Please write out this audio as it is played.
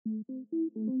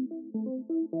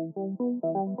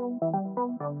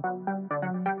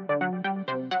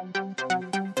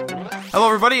Hello,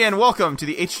 everybody, and welcome to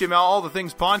the HTML All the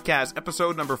Things podcast,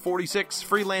 episode number 46,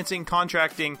 freelancing,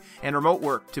 contracting, and remote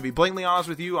work. To be blatantly honest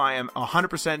with you, I am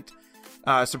 100%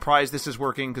 surprised this is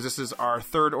working because this is our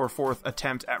third or fourth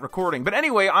attempt at recording. But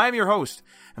anyway, I am your host,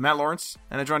 I'm Matt Lawrence,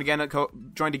 and I'm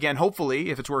joined again, hopefully,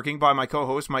 if it's working, by my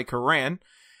co-host, Mike Horan.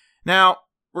 Now,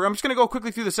 I'm just going to go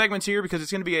quickly through the segments here because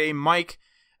it's going to be a Mike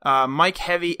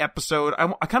heavy episode.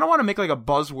 I kind of want to make like a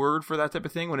buzzword for that type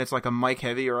of thing when it's like a Mike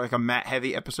heavy or like a Matt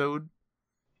heavy episode.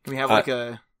 Can we have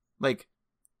I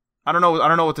don't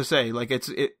know what to say. Like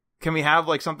can we have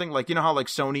like something like, you know how like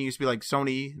Sony used to be like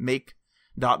Sony make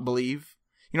dot believe?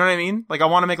 You know what I mean? Like I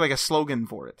want to make like a slogan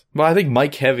for it. Well, I think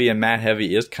Mike heavy and Matt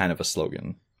heavy is kind of a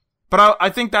slogan. But I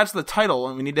think that's the title,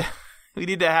 and we need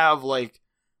to have like,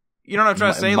 you know what I'm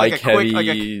trying to say? Mike like a heavy,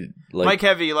 quick, Mike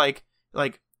heavy, like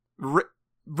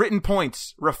written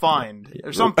points refined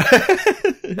or something.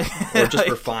 Or just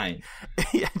refined.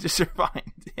 Yeah, just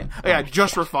refined. Yeah, oh, yeah,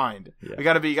 just refined. Yeah. We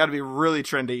gotta be really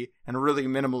trendy and really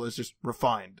minimalist, just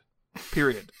refined.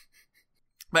 Period.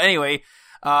 But anyway,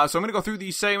 so I'm gonna go through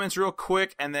these segments real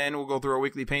quick, and then we'll go through our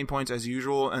weekly pain points as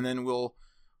usual, and then we'll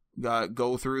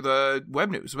go through the web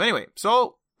news. But anyway,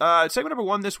 so segment number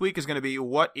 1 this week is going to be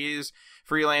what is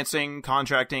freelancing,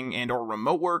 contracting, and or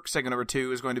remote work. Segment number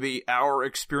 2 is going to be our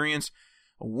experience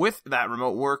with that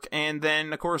remote work. And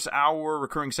then, of course, our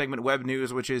recurring segment, web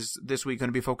news, which is this week going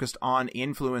to be focused on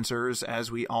influencers,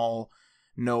 as we all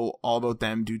know all about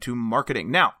them due to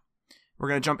marketing. Now, we're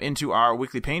going to jump into our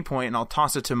weekly pain point, and I'll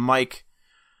toss it to Mike.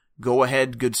 Go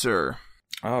ahead, good sir.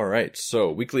 All right.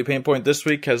 So, weekly pain point this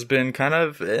week has been kind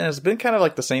of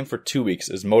like the same for 2 weeks,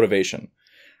 is motivation.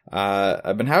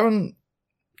 I've been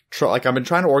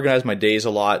trying to organize my days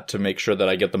a lot to make sure that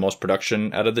I get the most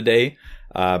production out of the day.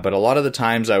 But a lot of the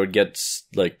times I would get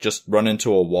just run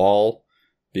into a wall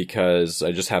because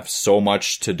I just have so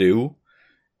much to do.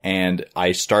 And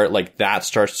that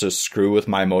starts to screw with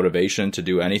my motivation to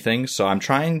do anything. So I'm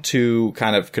trying to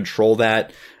kind of control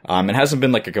that. It hasn't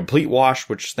been like a complete wash,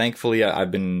 which thankfully I've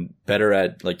been better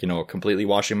at completely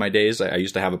washing my days. I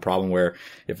used to have a problem where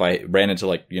if I ran into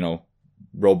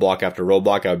roadblock after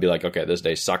roadblock, I would be like, okay, this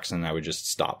day sucks, and I would just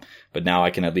stop. But now I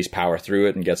can at least power through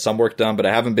it and get some work done, but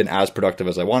I haven't been as productive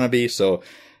as I want to be. So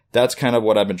that's kind of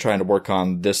what I've been trying to work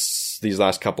on these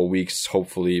last couple weeks.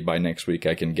 Hopefully by next week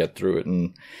I can get through it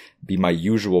and be my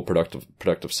usual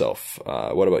productive self.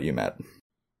 What about you, Matt?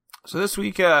 So this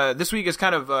week is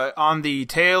kind of on the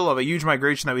tail of a huge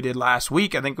migration that we did last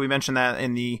week. I think we mentioned that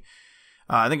in the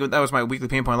I think that was my weekly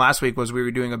pain point last week, was we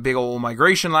were doing a big old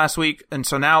migration last week. And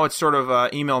so now it's sort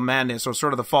of email madness. So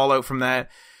sort of the fallout from that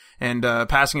and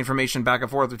passing information back and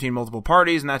forth between multiple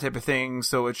parties and that type of thing.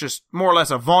 So it's just more or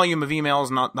less a volume of emails,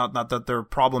 not that they're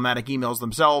problematic emails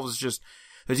themselves. It's just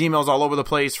there's emails all over the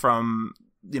place from,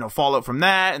 fallout from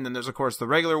that. And then there's, of course, the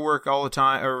regular work all the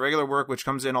time, or regular work, which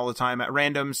comes in all the time at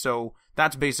random. So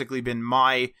that's basically been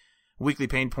my weekly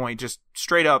pain point, just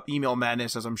straight up email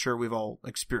madness, as I'm sure we've all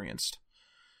experienced.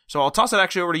 So I'll toss it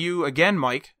actually over to you again,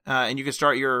 Mike, and you can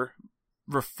start your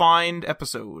refined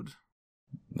episode.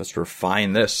 Let's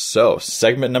refine this. So,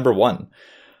 segment number 1.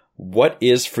 What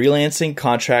is freelancing,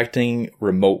 contracting,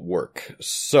 remote work?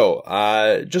 So,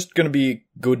 just going to be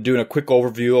doing a quick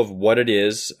overview of what it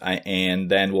is,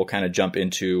 and then we'll kind of jump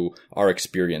into our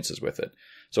experiences with it.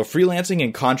 So, freelancing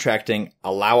and contracting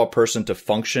allow a person to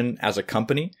function as a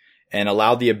company and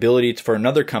allow the ability for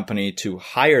another company to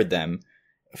hire them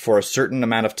for a certain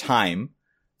amount of time,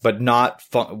 but not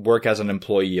work as an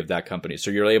employee of that company.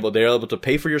 So they're able to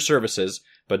pay for your services,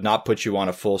 but not put you on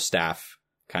a full staff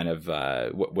kind of,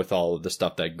 with all of the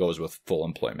stuff that goes with full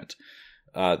employment.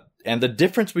 And the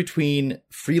difference between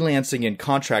freelancing and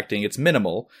contracting, it's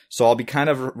minimal. So I'll be kind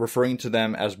of referring to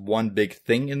them as one big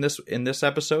thing in this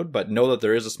episode, but know that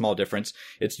there is a small difference.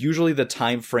 It's usually the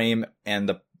time frame and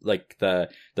the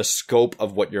scope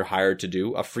of what you're hired to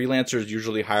do. A freelancer is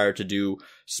usually hired to do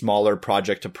smaller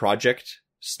project to project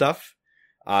stuff,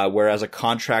 whereas a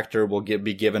contractor will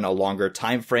be given a longer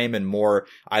time frame and more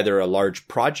either a large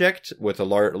project with a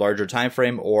larger time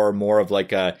frame, or more of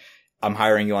like I'm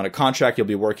hiring you on a contract. You'll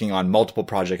be working on multiple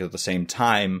projects at the same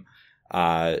time,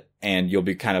 and you'll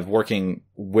be kind of working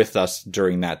with us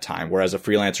during that time. Whereas a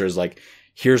freelancer is like,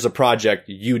 here's a project,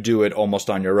 you do it almost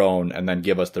on your own, and then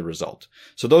give us the result.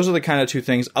 So those are the kind of two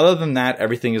things. Other than that,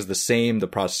 everything is the same. The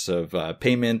process of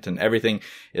payment and everything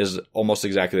is almost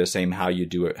exactly the same. How you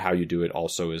do it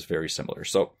also is very similar.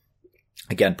 So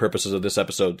again, purposes of this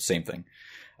episode, same thing.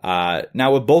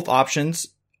 Now with both options,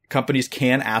 companies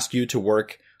can ask you to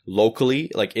work locally,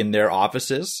 like in their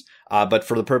offices. But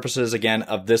for the purposes, again,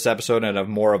 of this episode and of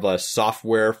more of a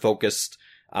software focused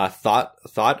thought,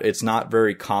 it's not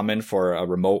very common for a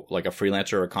remote, like a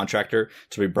freelancer or a contractor,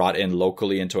 to be brought in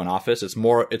locally into an office. It's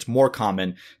more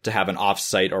common to have an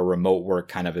offsite or remote work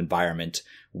kind of environment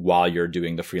while you're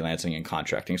doing the freelancing and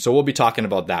contracting. So we'll be talking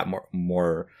about that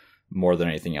more than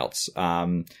anything else.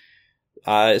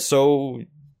 So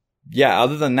yeah,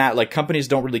 other than that, like companies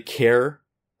don't really care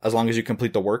as long as you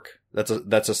complete the work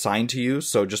that's assigned to you.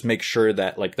 So just make sure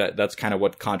that like that's kind of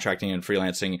what contracting and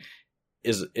freelancing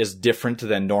is different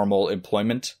than normal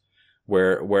employment,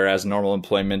 whereas normal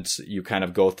employment, you kind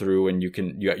of go through and you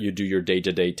do your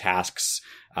day-to-day tasks.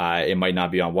 It might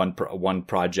not be on one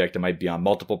project. It might be on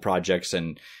multiple projects.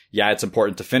 And yeah, it's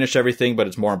important to finish everything, but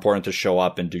it's more important to show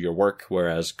up and do your work.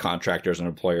 Whereas contractors and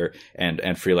employer and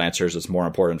freelancers, it's more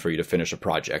important for you to finish a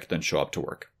project than show up to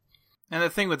work. And the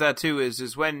thing with that too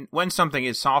is when something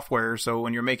is software, so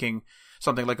when you're making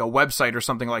something like a website or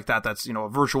something like that, that's, a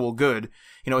virtual good,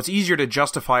 it's easier to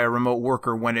justify a remote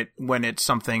worker when it's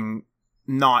something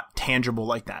not tangible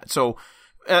like that. So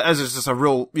as is just a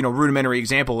real, rudimentary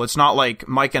example, it's not like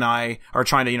Mike and I are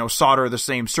trying to, solder the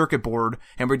same circuit board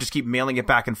and we just keep mailing it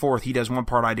back and forth. He does one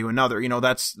part, I do another.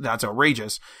 That's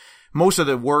outrageous. Most of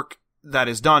the work that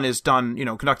is done,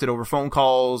 conducted over phone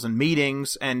calls and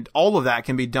meetings, and all of that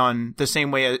can be done the same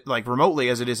way, like remotely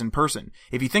as it is in person.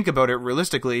 If you think about it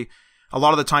realistically, a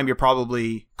lot of the time you're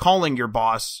probably calling your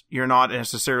boss. You're not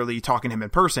necessarily talking to him in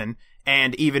person.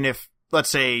 And even if, let's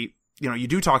say, you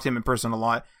do talk to him in person a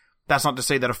lot, that's not to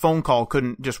say that a phone call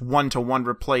couldn't just one-to-one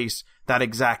replace that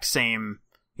exact same,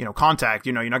 contact.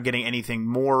 You're not getting anything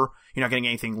more. You're not getting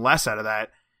anything less out of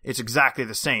that. It's exactly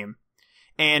the same.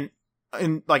 And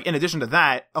in addition to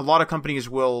that, a lot of companies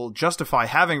will justify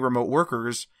having remote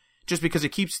workers just because it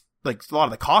keeps like a lot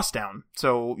of the costs down.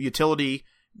 So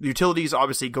utilities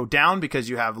obviously go down because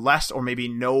you have less or maybe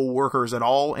no workers at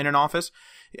all in an office.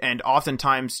 And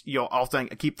oftentimes you'll often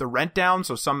keep the rent down.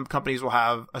 So some companies will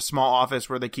have a small office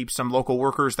where they keep some local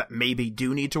workers that maybe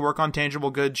do need to work on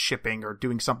tangible goods, shipping or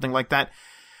doing something like that.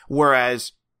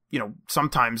 Whereas,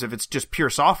 sometimes if it's just pure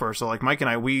software, so like Mike and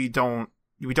I, we don't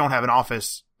have an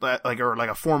office like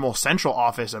a formal central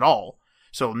office at all.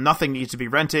 So nothing needs to be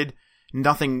rented.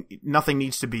 Nothing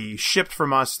needs to be shipped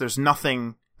from us. There's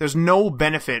no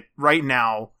benefit right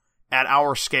now at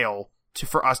our scale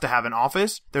for us to have an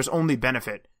office. There's only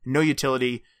benefit. No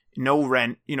utility, no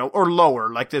rent, or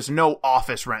lower. Like there's no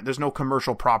office rent. There's no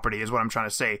commercial property is what I'm trying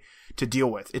to say to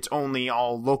deal with. It's only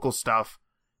all local stuff.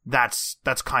 That's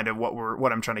kind of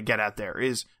what I'm trying to get at there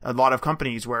is a lot of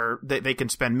companies where they can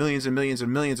spend millions and millions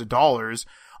and millions of dollars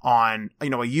on,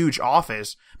 a huge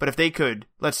office. But if they could,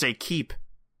 let's say keep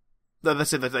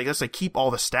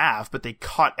all the staff, but they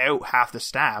cut out half the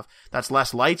staff, that's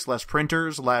less lights, less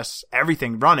printers, less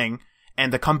everything running,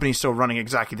 and the company's still running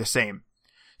exactly the same.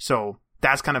 So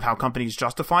that's kind of how companies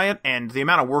justify it, and the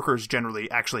amount of workers generally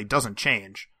actually doesn't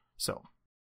change. So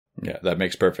yeah, that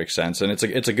makes perfect sense. And it's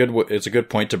a good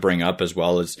point to bring up as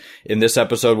well. As in this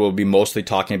episode, we'll be mostly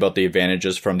talking about the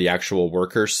advantages from the actual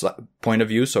worker's point of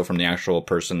view. So from the actual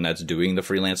person that's doing the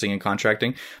freelancing and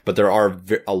contracting, but there are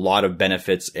a lot of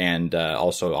benefits and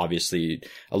also obviously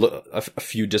a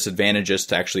few disadvantages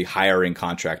to actually hiring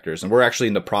contractors. And we're actually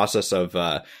in the process of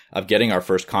getting our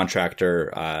first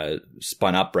contractor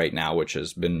spun up right now, which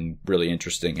has been really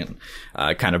interesting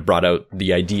and kind of brought out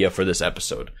the idea for this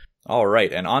episode. All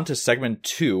right, and on to segment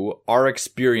 2, our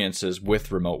experiences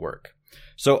with remote work.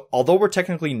 So although we're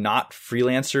technically not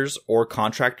freelancers or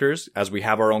contractors, as we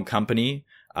have our own company,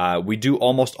 we do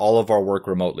almost all of our work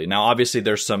remotely. Now, obviously,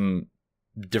 there's some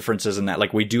differences in that.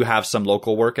 Like we do have some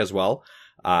local work as well.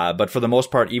 But for the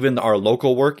most part, even our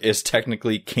local work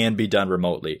can be done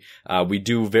remotely. We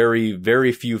do very,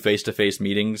 very few face-to-face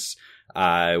meetings,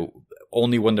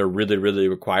 only when they're really, really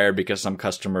required because some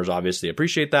customers obviously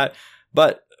appreciate that.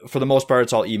 But for the most part,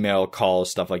 it's all email, calls,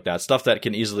 stuff like that. Stuff that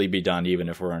can easily be done even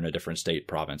if we're in a different state,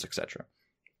 province, etc.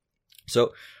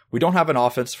 So we don't have an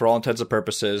office for all intents and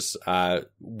purposes.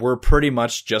 We're pretty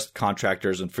much just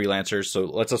contractors and freelancers. So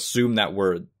let's assume that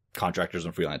we're contractors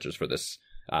and freelancers for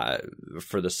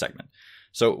this segment.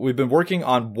 So we've been working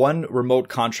on one remote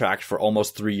contract for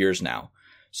almost 3 years now.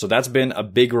 So that's been a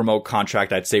big remote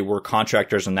contract. I'd say we're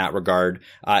contractors in that regard.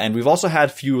 And we've also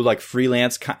had few like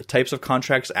freelance types of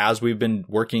contracts as we've been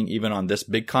working even on this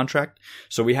big contract.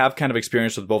 So we have kind of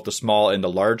experience with both the small and the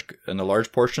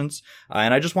large portions.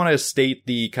 And I just want to state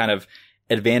the kind of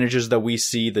advantages that we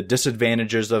see, the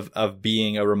disadvantages of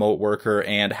being a remote worker,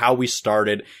 and how we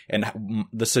started, and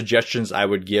the suggestions I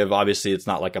would give. Obviously, it's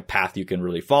not like a path you can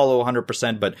really follow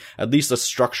 100%, but at least a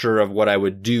structure of what I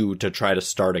would do to try to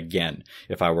start again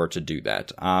if I were to do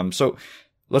that. So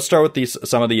let's start with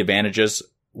some of the advantages.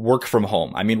 Work from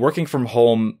home. I mean, working from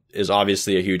home is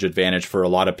obviously a huge advantage for a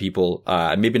lot of people.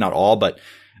 Maybe not all, but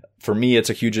for me, it's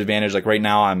a huge advantage. Like right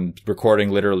now, I'm recording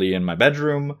literally in my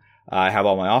bedroom. I have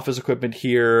all my office equipment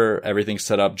here. Everything's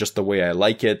set up just the way I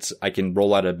like it. I can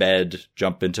roll out of bed,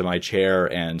 jump into my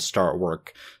chair, and start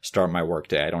my work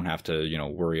day. I don't have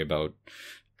to, worry about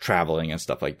traveling and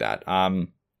stuff like that.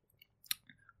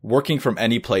 Working from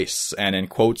any place, and in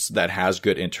quotes, that has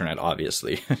good internet,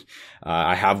 obviously.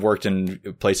 I have worked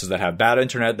in places that have bad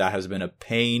internet. That has been a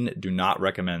pain. Do not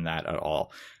recommend that at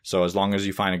all. So as long as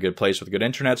you find a good place with good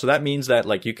internet. So that means that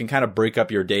like you can kind of break up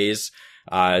your days.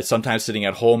 Sometimes sitting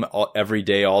at home every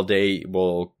day, all day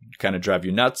will kind of drive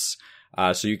you nuts.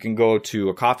 So you can go to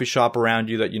a coffee shop around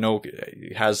you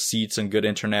that, has seats and good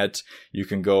internet. You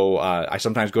can go, I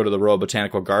sometimes go to the Royal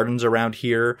Botanical Gardens around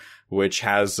here, which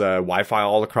has, Wi-Fi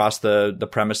all across the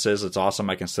premises. It's awesome.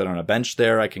 I can sit on a bench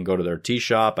there. I can go to their tea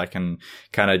shop. I can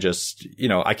kind of just,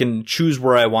 I can choose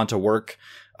where I want to work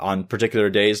on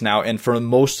particular days now. And for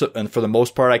the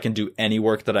most part, I can do any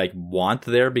work that I want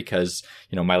there because,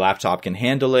 my laptop can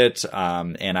handle it.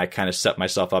 And I kind of set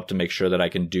myself up to make sure that I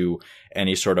can do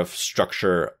any sort of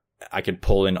structure. I can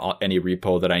pull in any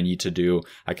repo that I need to do.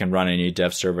 I can run any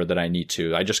dev server that I need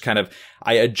to. I just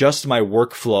I adjust my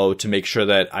workflow to make sure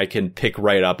that I can pick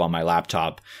right up on my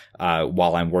laptop,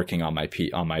 while I'm working on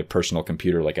my personal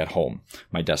computer, like at home,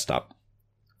 my desktop.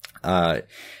 I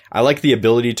like the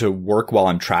ability to work while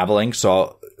I'm traveling.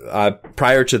 So,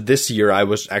 prior to this year, I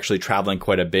was actually traveling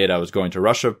quite a bit. I was going to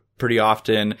Russia pretty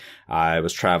often. I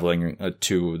was traveling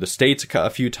to the States a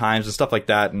few times and stuff like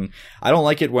that. And I don't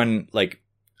like it when like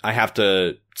I have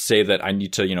to say that I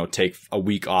need to, take a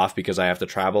week off because I have to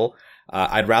travel.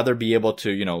 I'd rather be able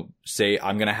to, say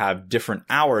I'm going to have different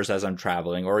hours as I'm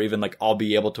traveling, or even like I'll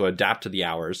be able to adapt to the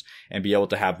hours and be able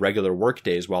to have regular work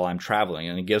days while I'm traveling.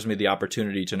 And it gives me the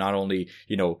opportunity to not only,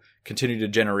 continue to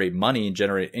generate money and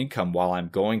generate income while I'm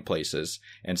going places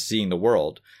and seeing the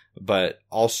world, but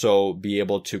also be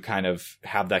able to kind of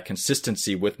have that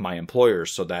consistency with my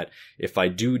employers so that if I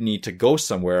do need to go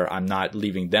somewhere, I'm not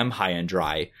leaving them high and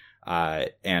dry,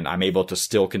 and I'm able to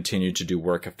still continue to do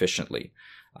work efficiently.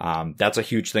 That's a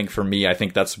huge thing for me. I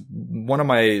think that's one of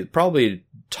my probably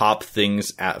top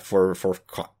things for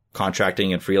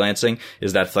contracting and freelancing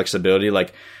is that flexibility.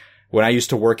 Like when I used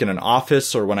to work in an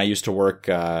office or when I used to work,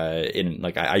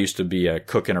 I used to be a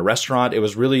cook in a restaurant, it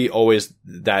was really always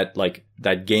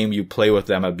that game you play with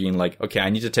them of being like, okay, I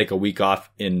need to take a week off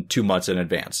in 2 months in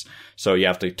advance. So you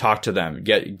have to talk to them,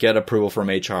 get approval from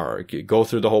HR, go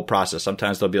through the whole process.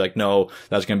 Sometimes they'll be like, no,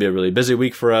 that's going to be a really busy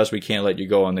week for us. We can't let you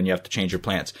go. And then you have to change your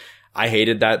plans. I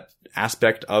hated that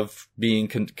aspect of being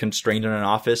constrained in an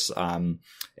office. And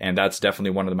that's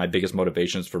definitely one of my biggest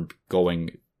motivations for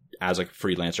going as a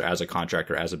freelancer, as a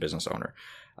contractor, as a business owner.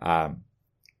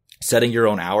 Setting your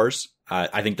own hours.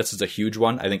 I think this is a huge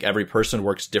one. I think every person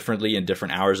works differently in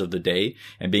different hours of the day,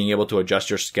 and being able to adjust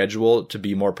your schedule to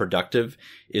be more productive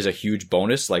is a huge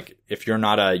bonus. Like if you're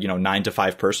not a, 9 to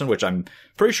 5 person, which I'm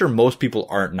pretty sure most people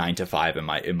aren't 9 to 5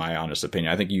 in my honest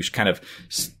opinion. I think you kind of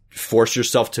force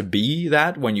yourself to be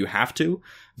that when you have to.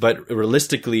 But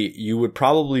realistically, you would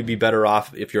probably be better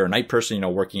off if you're a night person,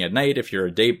 working at night. If you're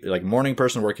a morning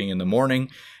person, working in the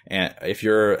morning. And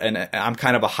and I'm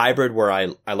kind of a hybrid where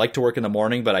I like to work in the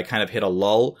morning, but I kind of hit a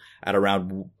lull at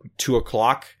around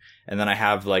 2:00. And then I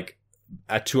have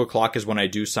at 2:00 is when I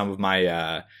do some of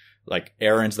my,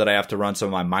 errands that I have to run, some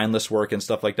of my mindless work and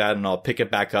stuff like that. And I'll pick it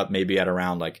back up maybe at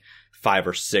around 5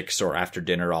 or 6, or after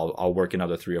dinner, I'll work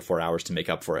another 3 or 4 hours to make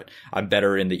up for it. I'm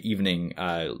better in the evening,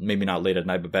 maybe not late at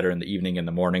night, but better in the evening and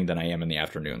the morning than I am in the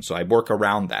afternoon. So I work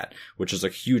around that, which is a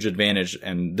huge advantage.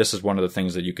 And this is one of the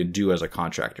things that you can do as a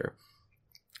contractor.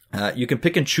 You can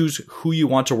pick and choose who you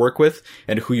want to work with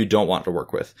and who you don't want to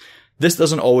work with. This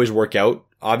doesn't always work out.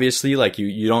 Obviously,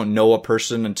 you don't know a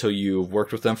person until you've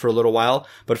worked with them for a little while.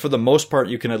 But for the most part,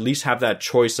 you can at least have that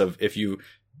choice of if you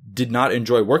did not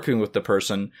enjoy working with the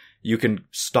person, you can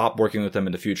stop working with them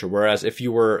in the future. Whereas if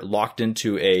you were locked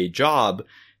into a job,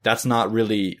 that's not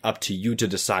really up to you to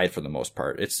decide for the most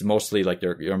part. It's mostly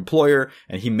your employer,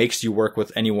 and he makes you work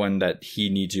with anyone that he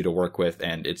needs you to work with.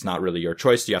 And it's not really your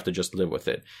choice. You have to just live with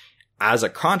it. As a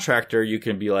contractor, you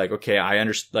can be like, okay, I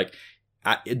understand.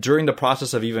 During the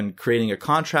process of even creating a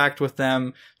contract with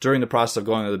them, during the process of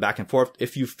going to the back and forth,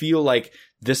 if you feel like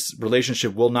this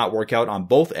relationship will not work out on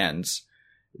both ends,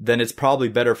 then it's probably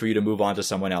better for you to move on to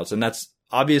someone else. And that's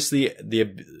obviously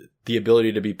the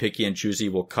ability to be picky and choosy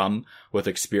will come with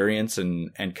experience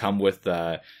and come with,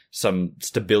 some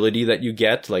stability that you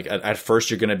get. Like at first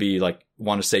you're going to be like,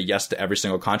 want to say yes to every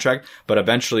single contract, but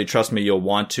eventually, trust me, you'll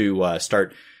want to,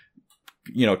 start,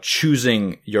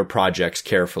 choosing your projects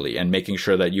carefully and making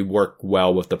sure that you work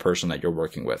well with the person that you're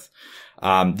working with.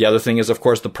 The other thing is, of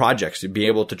course, the projects. You'd be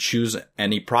able to choose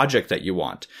any project that you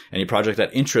want, any project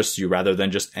that interests you rather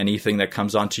than just anything that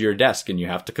comes onto your desk and you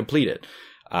have to complete it.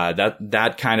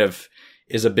 That kind of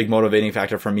is a big motivating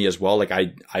factor for me as well. Like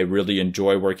I really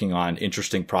enjoy working on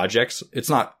interesting projects. It's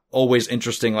not always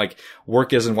interesting. Like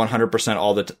work isn't 100%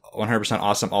 100%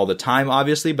 awesome all the time,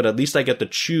 obviously, but at least I get to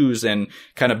choose and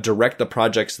kind of direct the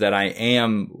projects that I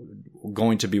am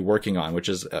going to be working on, which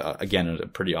is, again, a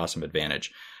pretty awesome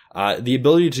advantage. The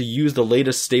ability to use the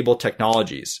latest stable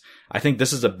technologies. I think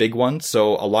this is a big one.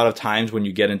 So a lot of times when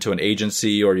you get into an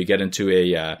agency or you get into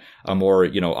a more,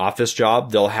 office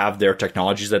job, they'll have their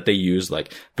technologies that they use,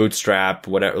 like Bootstrap,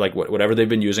 whatever they've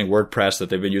been using, WordPress that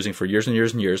they've been using for years and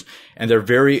years and years. And they're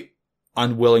very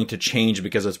unwilling to change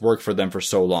because it's worked for them for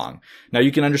so long. Now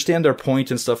you can understand their point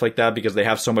and stuff like that because they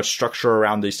have so much structure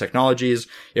around these technologies.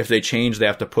 If they change, they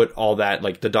have to put all that,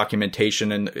 like the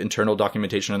documentation and internal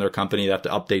documentation in their company. They have to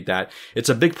update that. It's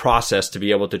a big process to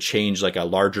be able to change like a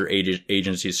larger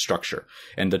agency's structure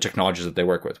and the technologies that they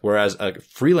work with. Whereas a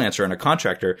freelancer and a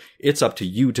contractor, it's up to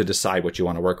you to decide what you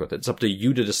want to work with. It's up to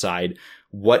you to decide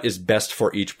what is best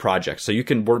for each project. So you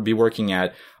can be working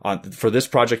for this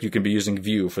project, you can be using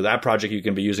Vue. For that project, you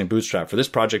can be using Bootstrap. For this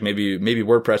project, maybe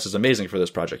WordPress is amazing for this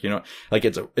project. Like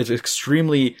it's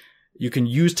extremely, you can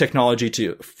use technology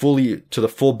to the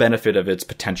full benefit of its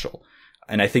potential.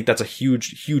 And I think that's a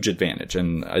huge, huge advantage.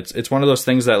 And it's one of those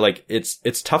things that like,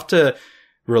 it's tough to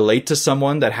relate to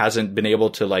someone that hasn't been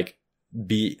able to like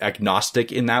be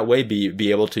agnostic in that way,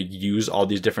 be able to use all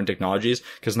these different technologies.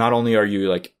 Cause not only are you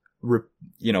like,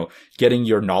 getting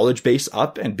your knowledge base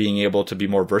up and being able to be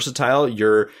more versatile,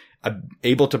 you're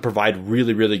able to provide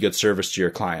really, really good service to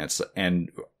your clients and,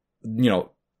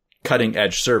 cutting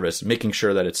edge service, making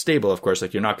sure that it's stable. Of course,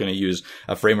 like you're not going to use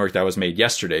a framework that was made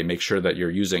yesterday. Make sure that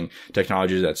you're using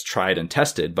technology that's tried and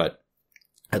tested, but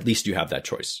at least you have that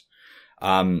choice.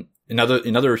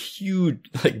 Another huge,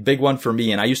 like big one for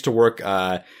me, and I used to work,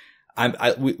 I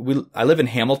live in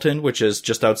Hamilton, which is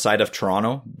just outside of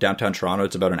Toronto, downtown Toronto.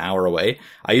 It's about an hour away.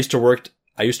 I used to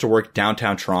work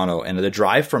downtown Toronto, and the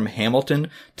drive from Hamilton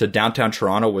to downtown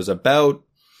Toronto was about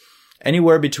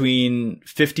anywhere between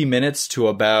 50 minutes to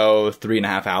about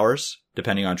 3.5 hours,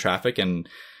 depending on traffic. And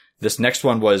this next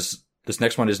one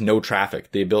is no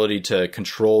traffic. The ability to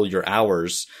control your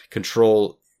hours,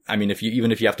 even if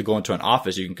you have to go into an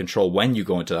office, you can control when you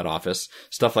go into that office,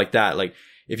 stuff like that. Like,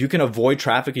 if you can avoid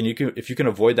traffic and if you can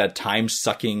avoid that time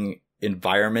sucking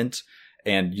environment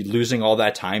and you losing all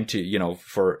that time to,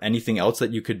 for anything else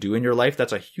that you could do in your life,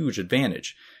 that's a huge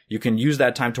advantage. You can use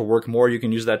that time to work more. You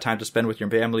can use that time to spend with your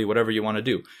family, whatever you want to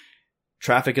do.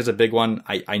 Traffic is a big one.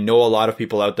 I know a lot of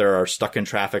people out there are stuck in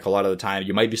traffic a lot of the time.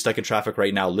 You might be stuck in traffic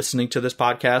right now listening to this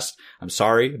podcast. I'm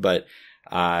sorry, but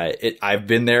I've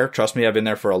been there. Trust me, I've been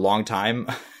there for a long time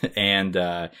and,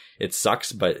 it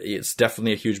sucks, but it's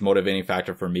definitely a huge motivating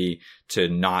factor for me to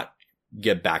not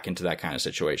get back into that kind of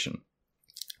situation.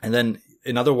 And then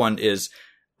another one is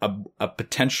a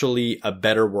potentially a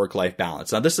better work-life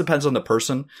balance. Now, this depends on the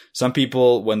person. Some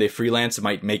people, when they freelance, it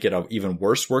might make it an even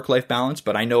worse work-life balance,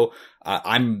 but I know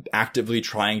I'm actively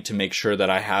trying to make sure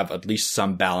that I have at least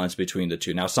some balance between the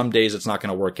two. Now, some days it's not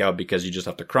going to work out because you just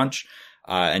have to crunch.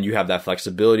 And you have that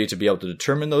flexibility to be able to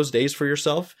determine those days for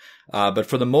yourself. But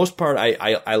for the most part,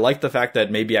 I like the fact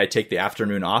that maybe I take the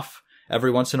afternoon off every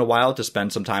once in a while to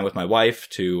spend some time with my wife,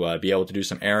 to be able to do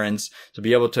some errands, to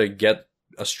be able to get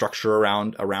a structure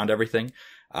around everything.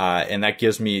 And that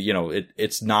gives me,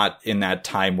 it's not in that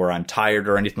time where I'm tired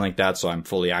or anything like that. So I'm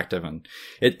fully active and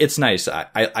it's nice.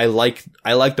 I like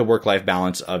the work-life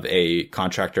balance of a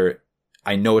contractor.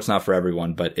 I know it's not for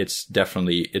everyone, but it's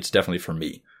definitely for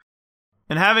me.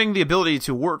 And having the ability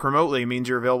to work remotely means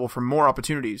you're available for more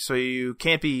opportunities. So you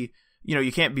can't be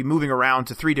moving around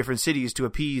to 3 different cities to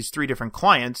appease 3 different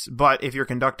clients. But if you're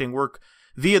conducting work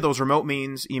via those remote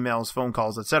means, emails, phone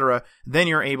calls, etc., then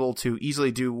you're able to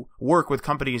easily do work with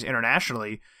companies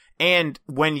internationally. And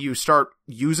when you start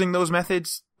using those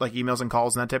methods, like emails and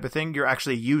calls and that type of thing, you're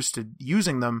actually used to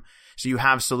using them. So you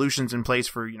have solutions in place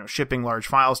for, shipping large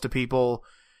files to people.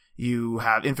 You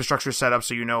have infrastructure set up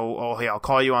so oh, hey, I'll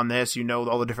call you on this.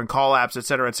 All the different call apps, et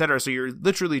cetera, et cetera. So you're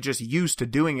literally just used to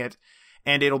doing it.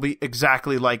 And it'll be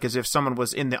exactly like as if someone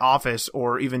was in the office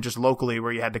or even just locally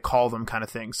where you had to call them kind of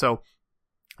thing. So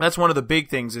that's one of the big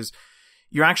things is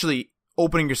you're actually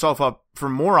opening yourself up for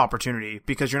more opportunity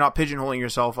because you're not pigeonholing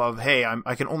yourself of, hey,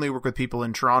 I can only work with people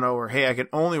in Toronto, or hey, I can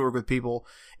only work with people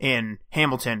in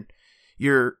Hamilton.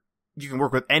 You can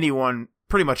work with anyone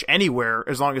pretty much anywhere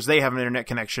as long as they have an internet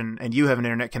connection and you have an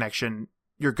internet connection,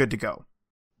 you're good to go.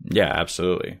 Yeah,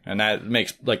 absolutely. And that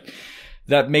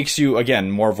makes you, again,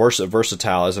 more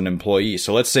versatile as an employee.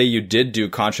 So let's say you did do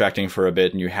contracting for a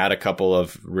bit and you had a couple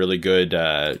of really good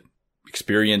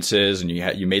experiences and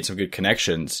you made some good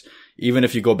connections. Even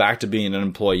if you go back to being an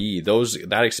employee,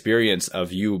 that experience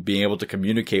of you being able to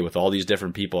communicate with all these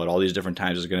different people at all these different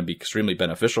times is going to be extremely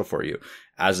beneficial for you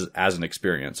as an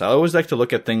experience. I always like to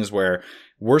look at things where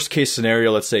worst case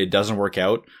scenario, let's say it doesn't work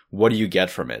out. What do you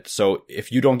get from it? So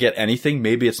if you don't get anything,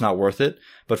 maybe it's not worth it.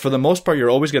 But for the most part, you're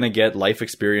always going to get life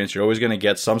experience. You're always going to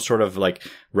get some sort of like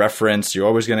reference. You're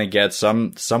always going to get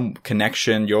some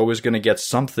connection. You're always going to get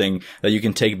something that you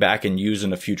can take back and use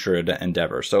in a future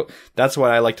endeavor. So that's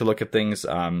why I like to look at things.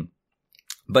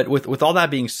 But with all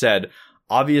that being said,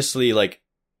 obviously, like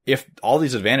if all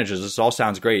these advantages, this all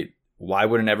sounds great, why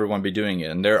wouldn't everyone be doing it?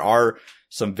 And there are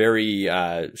some very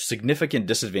significant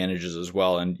disadvantages as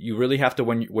well. And you really have to,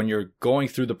 when you're going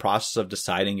through the process of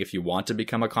deciding if you want to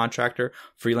become a contractor,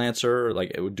 freelancer,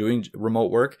 like doing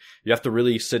remote work, you have to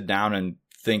really sit down and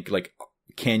think like,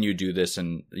 can you do this?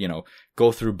 And,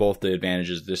 go through both the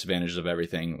advantages, disadvantages of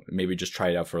everything. Maybe just try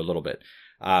it out for a little bit.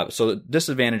 So the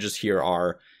disadvantages here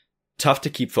are tough to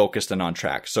keep focused and on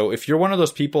track. So if you're one of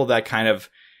those people that kind of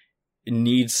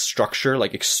needs structure,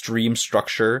 like extreme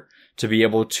structure, to be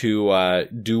able to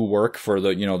do work for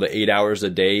the 8 hours a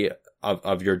day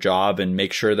of your job and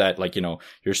make sure that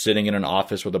you're sitting in an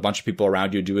office with a bunch of people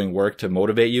around you doing work to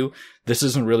motivate you, this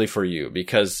isn't really for you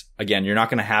because, again, you're not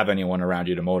going to have anyone around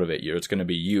you to motivate you. It's going to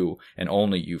be you and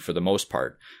only you for the most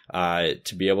part.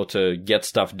 To be able to get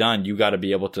stuff done, you got to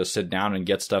be able to sit down and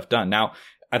get stuff done. Now,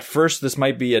 at first, this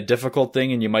might be a difficult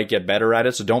thing and you might get better at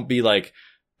it. So don't be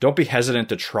hesitant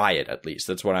to try it. At least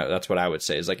that's what I would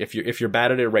say is like, if you're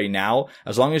bad at it right now,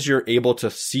 as long as you're able to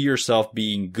see yourself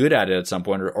being good at it at some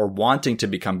point or wanting to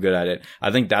become good at it, I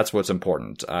think that's what's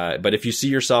important. But if you see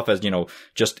yourself as,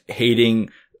 just hating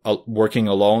working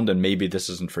alone, then maybe this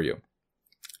isn't for you.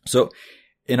 So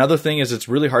another thing is it's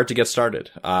really hard to get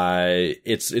started.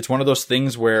 It's one of those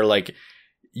things where like,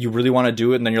 you really want to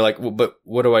do it. And then you're like, well, but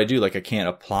what do I do? Like, I can't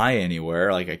apply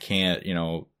anywhere. Like I can't,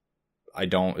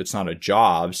 it's not a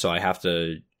job. So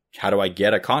how do I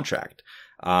get a contract?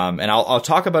 And I'll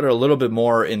talk about it a little bit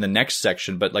more in the next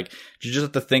section, but like, you just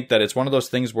have to think that it's one of those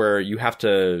things where you have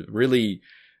to really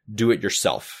do it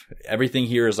yourself. Everything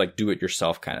here is like do it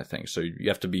yourself kind of thing. So you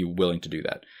have to be willing to do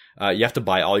that. You have to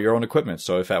buy all your own equipment.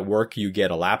 So if at work you get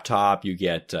a laptop, you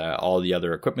get all the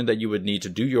other equipment that you would need to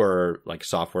do your like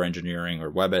software engineering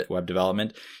or web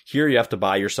development. Here you have to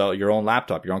buy yourself your own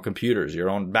laptop, your own computers,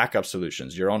 your own backup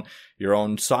solutions, your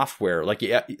own software. Like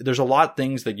there's a lot of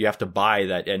things that you have to buy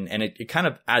that, and it kind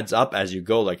of adds up as you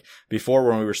go. Like before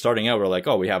when we were starting out, we're like,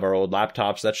 oh, we have our old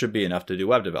laptops. That should be enough to do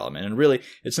web development. And really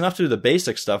it's enough to do the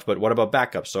basic stuff, but what about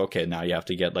backups? So, okay, now you have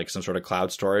to get like some sort of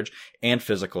cloud storage and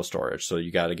physical storage. So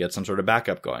you got to get some sort of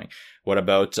backup going. What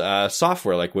about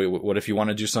software? Like what if you want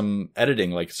to do some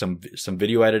editing, like some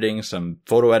video editing, some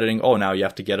photo editing? Oh, now you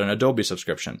have to get an Adobe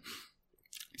subscription.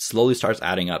 It slowly starts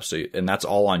adding up. And that's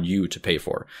all on you to pay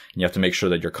for. And you have to make sure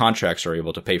that your contracts are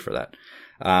able to pay for that.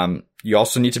 You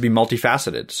also need to be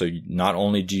multifaceted. So not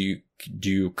only do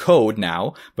you code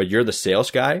now, but you're the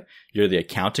sales guy, you're the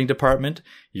accounting department,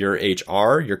 you're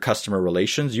HR, your customer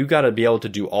relations. You got to be able to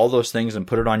do all those things and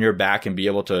put it on your back and be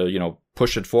able to,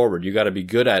 push it forward. You got to be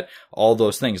good at all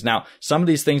those things. Now, some of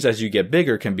these things as you get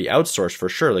bigger can be outsourced for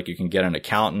sure. Like you can get an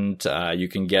accountant, you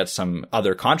can get some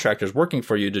other contractors working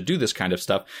for you to do this kind of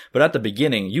stuff. But at the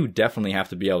beginning, you definitely have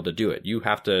to be able to do it. You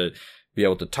have to be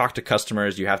able to talk to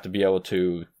customers. You have to be able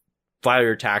to file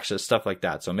your taxes, stuff like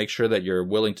that. So make sure that you're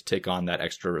willing to take on that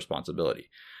extra responsibility.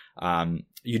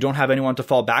 You don't have anyone to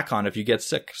fall back on if you get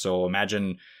sick. So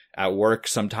imagine at work,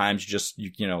 sometimes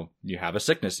you have a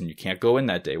sickness and you can't go in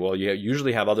that day. Well, you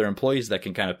usually have other employees that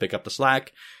can kind of pick up the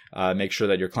slack, make sure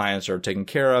that your clients are taken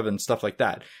care of and stuff like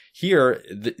that. Here,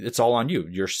 it's all on you.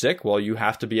 You're sick. Well, you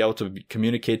have to be able to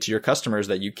communicate to your customers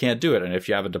that you can't do it. And if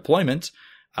you have a deployment,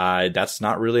 that's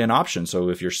not really an option. So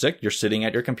if you're sick, you're sitting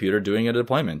at your computer doing a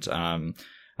deployment.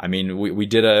 We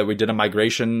did a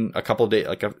migration a couple of days,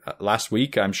 last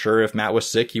week. I'm sure if Matt was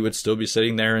sick, he would still be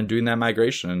sitting there and doing that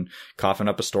migration and coughing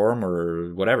up a storm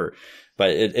or whatever. But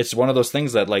it's one of those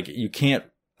things that like you can't,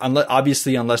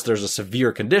 unless there's a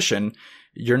severe condition,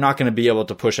 you're not going to be able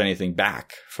to push anything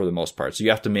back for the most part. So you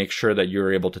have to make sure that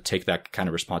you're able to take that kind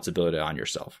of responsibility on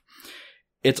yourself.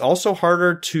 it's also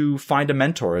harder to find a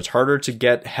mentor. It's harder to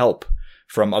get help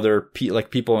from other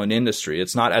people in industry.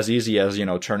 It's not as easy as,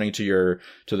 turning to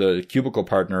the cubicle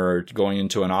partner or going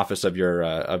into an office of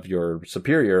your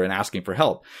superior and asking for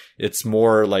help. It's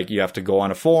more like you have to go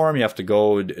on a forum, you have to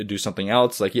go do something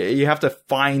else. Like you have to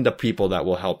find the people that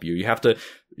will help you. You have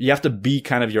to be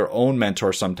kind of your own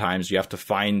mentor sometimes. You have to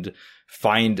find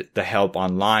the help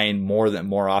online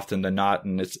more often than not.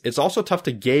 And it's also tough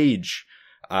to gauge,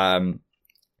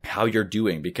 how you're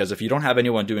doing, because if you don't have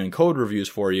anyone doing code reviews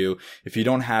for you, if you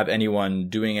don't have anyone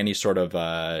doing any sort of,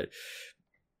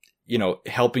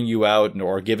 helping you out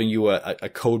or giving you a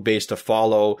code base to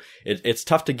follow, it's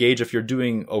tough to gauge if you're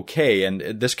doing okay. And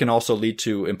this can also lead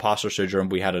to imposter syndrome.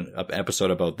 We had an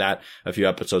episode about that a few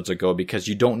episodes ago, because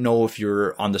you don't know if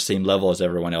you're on the same level as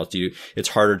everyone else. It's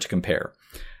harder to compare.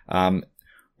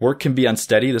 Work can be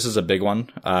unsteady. This is a big one.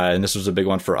 And this was a big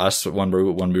one for us when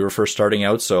we were first starting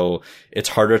out. So it's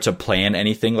harder to plan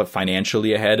anything like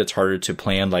financially ahead. It's harder to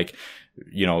plan,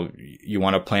 you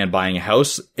want to plan buying a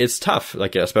house. It's tough,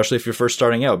 especially if you're first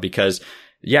starting out, because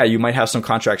yeah, you might have some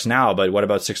contracts now, but what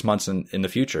about 6 months in the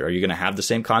future? Are you going to have the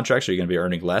same contracts? Or are you going to be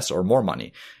earning less or more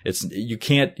money? You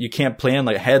can't plan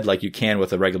ahead like you can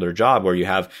with a regular job where you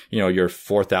have, your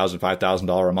 $4,000,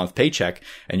 $5,000 a month paycheck,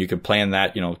 and you can plan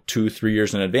that, 2-3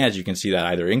 years in advance. You can see that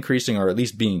either increasing or at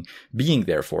least being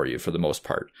there for you for the most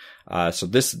part. So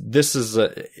this is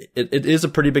it is a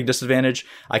pretty big disadvantage.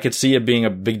 I could see it being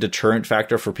a big deterrent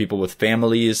factor for people with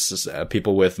families,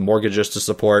 people with mortgages to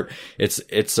support.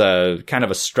 It's a kind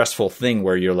of a stressful thing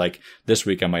where you're like, this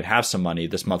week I might have some money,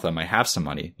 this month I might have some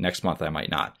money, next month I might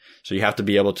not. So you have to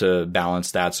be able to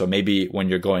balance that. So maybe when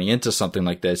you're going into something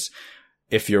like this,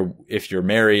 if you're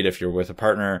married, if you're with a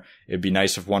partner, it'd be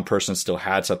nice if one person still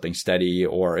had something steady,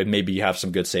 or maybe you have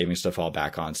some good savings to fall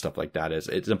back on, stuff like that.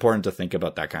 It's important to think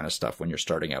about that kind of stuff when you're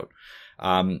starting out.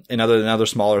 Another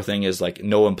smaller thing is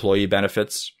no employee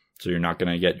benefits. So you're not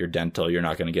going to get your dental. You're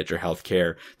not going to get your health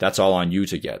care. That's all on you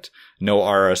to get. No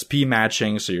RSP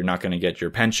matching. So you're not going to get your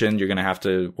pension. You're going to have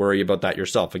to worry about that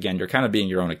yourself. Again, you're kind of being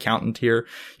your own accountant here.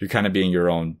 You're kind of being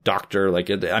your own doctor.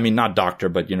 Not doctor,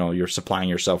 but you're supplying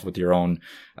yourself with your own,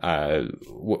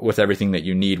 with everything that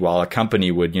you need, while a company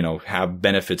would, have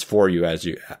benefits for you as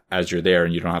you're there,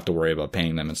 and you don't have to worry about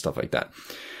paying them and stuff like that.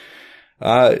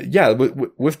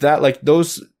 With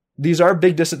that, these are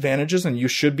big disadvantages, and you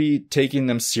should be taking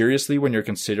them seriously when you're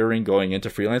considering going into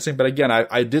freelancing. But again,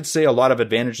 I did say a lot of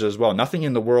advantages as well. Nothing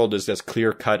in the world is as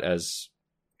clear cut as,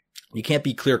 you can't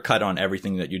be clear cut on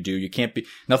everything that you do.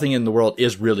 Nothing in the world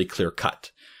is really clear cut.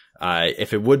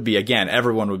 If it would be, again,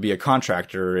 everyone would be a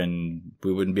contractor and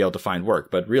we wouldn't be able to find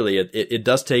work. But really, it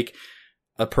does take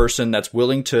a person that's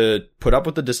willing to put up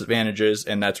with the disadvantages,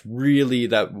 and that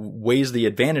weighs the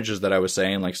advantages that I was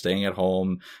saying, like staying at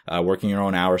home, working your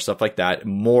own hours, stuff like that,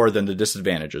 more than the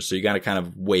disadvantages. So you got to kind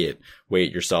of weigh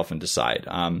it yourself and decide.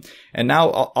 And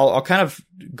now I'll kind of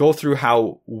go through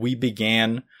how we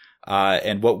began,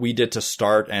 and what we did to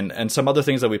start, and some other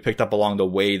things that we picked up along the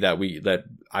way that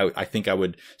I think I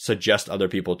would suggest other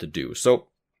people to do. So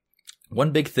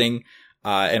one big thing,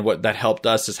 and what that helped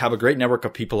us, is have a great network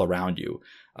of people around you.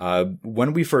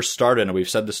 When we first started, and we've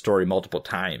said this story multiple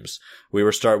times, we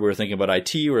were thinking about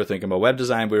IT, we were thinking about web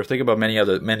design, we were thinking about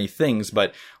many things,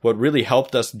 but what really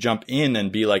helped us jump in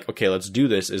and be like, okay, let's do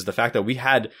this, is the fact that we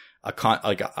had a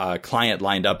client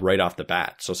lined up right off the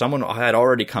bat. So someone had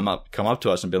already come up to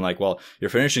us and been like, well,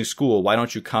 you're finishing school, why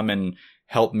don't you come and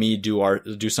help me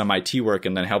do some IT work,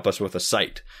 and then help us with a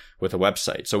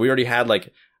website. So we already had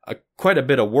quite a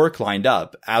bit of work lined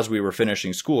up as we were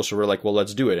finishing school. So we're like, well,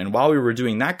 let's do it. And while we were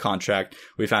doing that contract,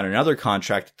 we found another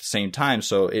contract at the same time.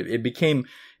 So it became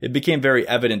very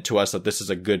evident to us that this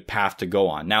is a good path to go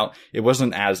on. Now, it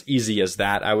wasn't as easy as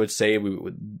that. I would say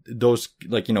we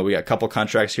got a couple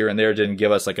contracts here and there, didn't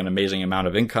give us an amazing amount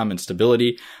of income and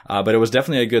stability. But it was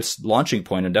definitely a good launching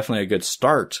point, and definitely a good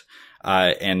start.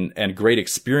 And great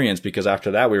experience, because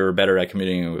after that we were better at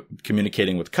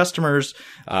communicating with customers,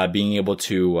 being able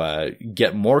to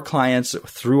get more clients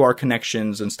through our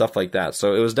connections and stuff like that.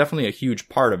 So it was definitely a huge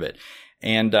part of it.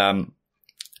 And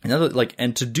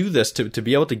and to do this, to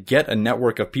be able to get a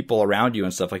network of people around you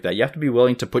and stuff like that, you have to be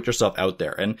willing to put yourself out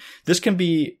there. And this can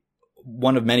be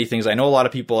one of many things. I know a lot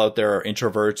of people out there are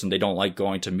introverts and they don't like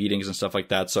going to meetings and stuff like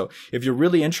that. So if you're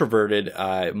really introverted,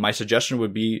 my suggestion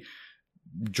would be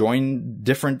join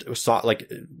different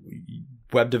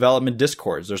web development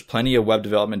discords. There's plenty of web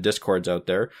development discords out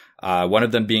there. One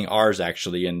of them being ours,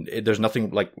 actually. And there's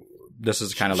nothing this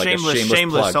is kind of like a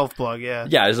shameless plug. Self plug. Yeah.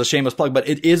 Yeah. It's a shameless plug, but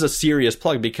it is a serious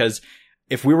plug, because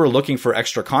if we were looking for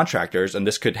extra contractors, and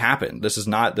this could happen, this is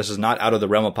not out of the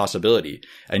realm of possibility,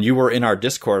 and you were in our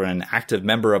Discord and an active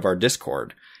member of our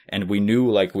Discord, and we knew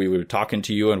like we were talking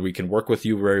to you and we can work with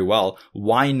you very well,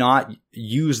 why not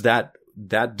use that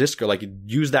Discord, like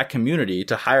use that community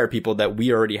to hire people that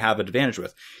we already have advantage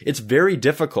with? It's very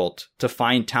difficult to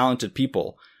find talented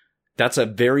people. That's a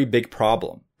very big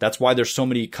problem. That's why there's so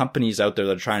many companies out there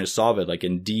that are trying to solve it, like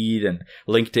Indeed and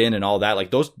LinkedIn and all that.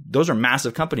 Like those are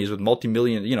massive companies with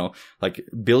multi-million, like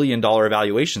billion-dollar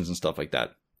valuations and stuff like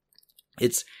that.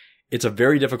 It's a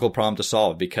very difficult problem to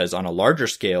solve because on a larger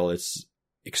scale, it's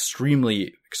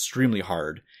extremely, extremely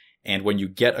hard. And when you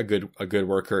get a good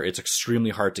worker, it's extremely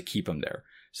hard to keep them there.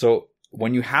 So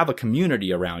when you have a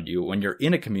community around you, when you're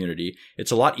in a community,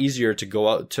 it's a lot easier to go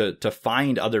out to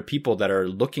find other people that are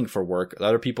looking for work,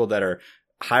 other people that are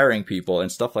hiring people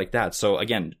and stuff like that. So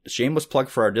again, shameless plug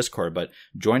for our Discord, but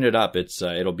join it up.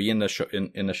 It'll be in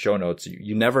the in the show notes.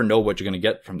 You never know what you're going to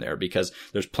get from there because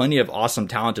there's plenty of awesome,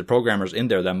 talented programmers in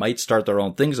there that might start their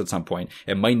own things at some point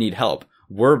and might need help.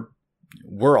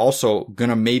 We're also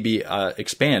going to maybe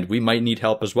expand. We might need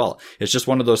help as well. It's just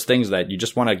one of those things that you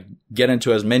just want to get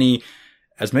into as many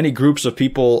groups of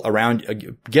people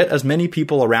around, get as many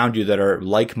people around you that are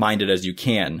like-minded as you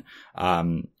can,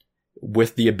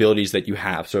 with the abilities that you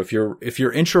have. So if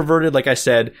you're introverted, like I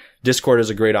said, Discord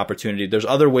is a great opportunity. There's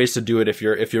other ways to do it. If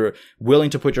you're willing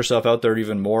to put yourself out there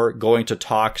even more, going to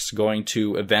talks, going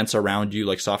to events around you,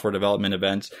 like software development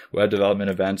events, web development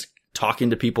events, talking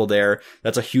to people there.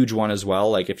 That's a huge one as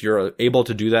well. Like if you're able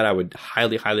to do that, I would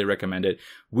highly, highly recommend it.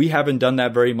 We haven't done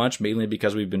that very much, mainly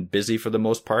because we've been busy for the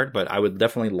most part, but I would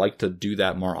definitely like to do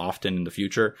that more often in the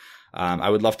future. I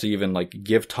would love to even like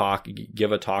give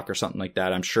a talk or something like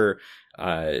that. I'm sure,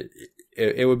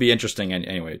 it would be interesting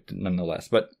anyway, nonetheless.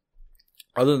 But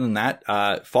other than that,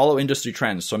 follow industry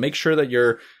trends. So make sure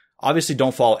that obviously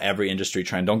don't follow every industry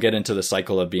trend. Don't get into the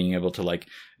cycle of being able to like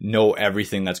know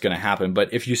everything that's going to happen.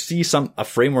 But if you see a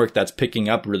framework that's picking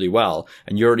up really well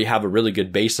and you already have a really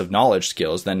good base of knowledge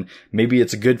skills, then maybe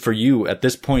it's good for you at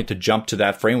this point to jump to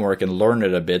that framework and learn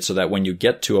it a bit so that when you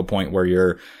get to a point where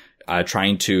you're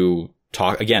trying to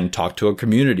talk to a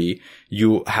community,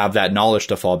 you have that knowledge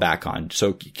to fall back on.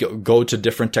 So go to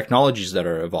different technologies that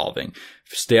are evolving.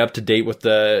 Stay up to date with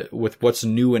what's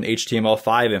new in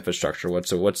HTML5 infrastructure.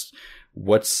 What's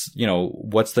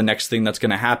the next thing that's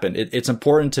going to happen? It's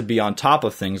important to be on top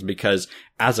of things because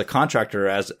as a contractor,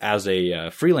 as a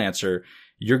freelancer,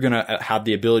 you're going to have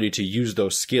the ability to use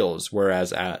those skills.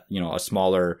 Whereas at, a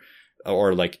smaller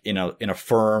or like in a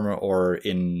firm or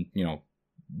in,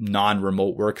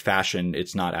 non-remote work fashion,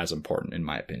 it's not as important in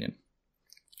my opinion.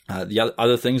 The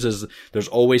other things is there's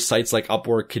always sites like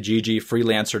Upwork, Kijiji,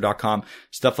 freelancer.com,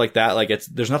 stuff like that. Like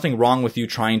there's nothing wrong with you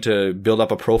trying to build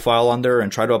up a profile on there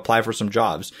and try to apply for some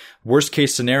jobs. Worst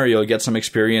case scenario, get some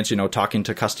experience, talking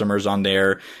to customers on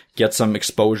there, get some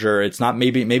exposure. It's not,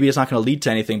 maybe it's not going to lead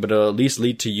to anything, but it'll at least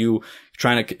lead to you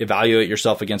trying to evaluate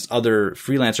yourself against other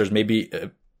freelancers, maybe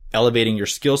elevating your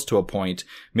skills to a point.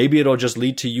 Maybe it'll just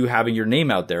lead to you having your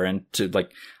name out there. And to like,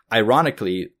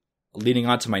 ironically, leading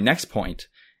on to my next point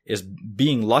is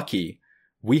being lucky.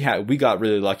 We got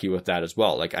really lucky with that as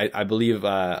well. Like I believe,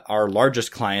 our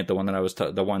largest client, the one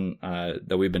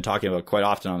that we've been talking about quite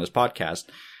often on this podcast,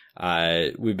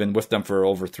 we've been with them for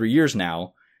over 3 years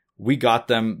now. We got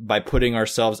them by putting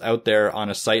ourselves out there on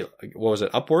a site. What was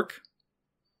it? Upwork?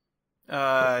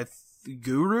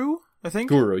 Guru? I think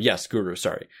Guru. Yes, Guru.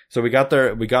 Sorry. So we got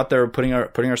there putting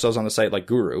ourselves on the site like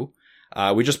Guru.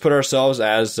 We just put ourselves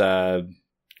as,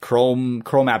 Chrome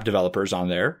app developers on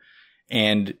there.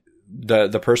 And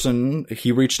the person,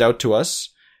 he reached out to us.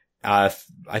 I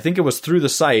think it was through the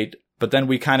site, but then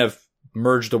we kind of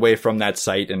merged away from that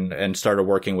site and started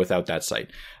working without that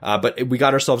site. But we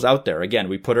got ourselves out there. Again,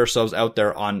 we put ourselves out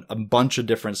there on a bunch of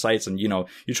different sites and, you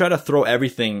try to throw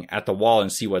everything at the wall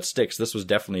and see what sticks. That was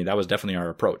definitely our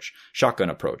approach.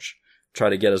 Shotgun approach. Try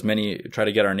to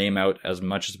get our name out as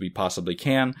much as we possibly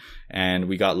can. And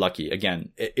we got lucky. Again,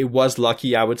 it was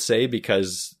lucky, I would say,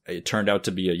 because it turned out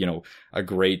to be a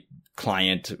great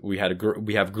client. We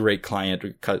have great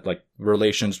client like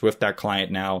relations with that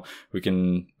client now. We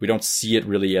don't see it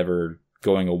really ever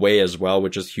going away as well,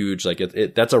 which is huge. Like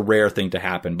that's a rare thing to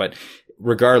happen. But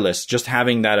regardless, just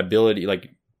having that ability, like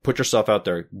put yourself out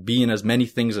there, be in as many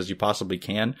things as you possibly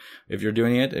can if you're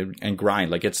doing it and grind.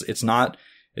 Like it's not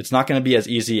going to be as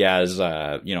easy as,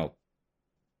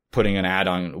 putting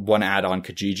one ad on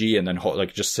Kijiji and then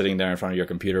just sitting there in front of your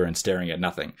computer and staring at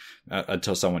nothing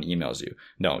until someone emails you.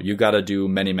 No, you got to do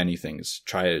many, many things.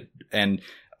 Try it. And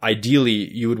ideally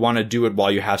you would want to do it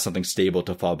while you have something stable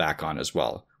to fall back on as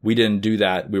well. we didn't do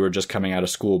that. We were just coming out of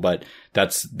school, but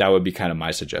that would be kind of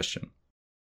my suggestion.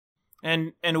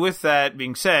 And with that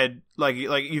being said, like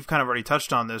you've kind of already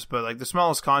touched on this, but like the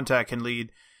smallest contact can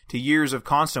lead to years of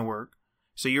constant work.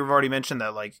 So you've already mentioned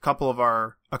that like a couple of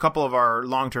our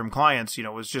long-term clients, you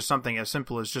know, was just something as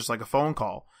simple as just like a phone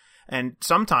call. And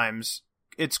sometimes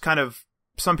it's kind of,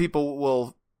 some people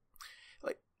will,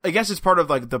 like, I guess it's part of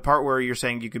like the part where you're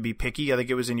saying you could be picky. I think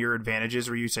it was in your advantages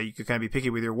where you say you could kind of be picky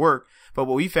with your work. But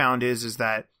what we found is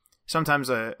that sometimes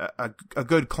a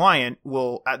good client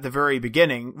will at the very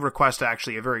beginning request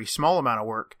actually a very small amount of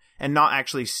work and not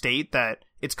actually state that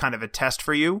it's kind of a test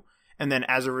for you. And then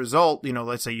as a result, you know,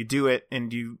 let's say you do it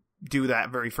and you do that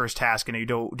very first task and you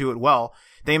don't do it well,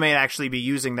 they may actually be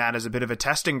using that as a bit of a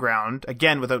testing ground,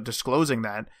 again, without disclosing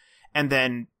that. And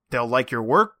then they'll like your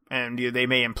work and they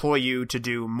may employ you to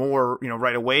do more, you know,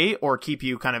 right away, or keep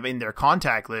you kind of in their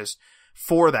contact list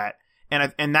for that.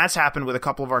 And that's happened with a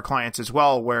couple of our clients as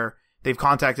well, where they've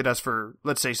contacted us for,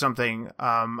 let's say, something.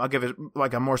 I'll give it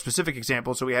like a more specific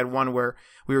example. So we had one where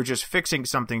we were just fixing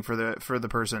something for the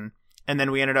person, and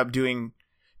then we ended up doing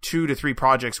 2 to 3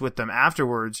 projects with them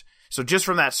afterwards. So just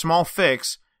from that small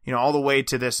fix, you know, all the way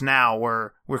to this now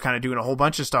where we're kind of doing a whole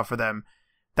bunch of stuff for them,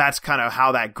 that's kind of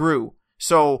how that grew.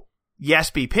 So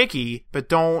yes, be picky, but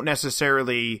don't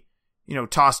necessarily, you know,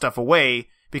 toss stuff away,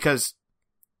 because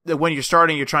when you're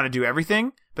starting, you're trying to do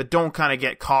everything, but don't kind of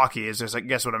get cocky is I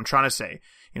guess what I'm trying to say.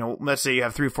 You know, let's say you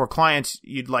have 3 or 4 clients,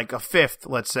 you'd like a 5th,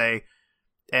 let's say,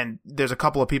 and there's a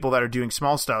couple of people that are doing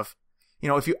small stuff. You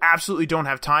know, if you absolutely don't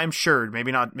have time, sure,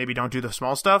 maybe don't do the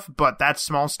small stuff, but that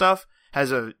small stuff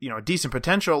has a, you know, a decent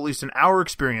potential, at least in our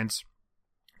experience,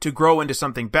 to grow into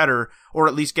something better, or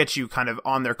at least get you kind of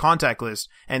on their contact list,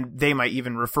 and they might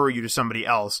even refer you to somebody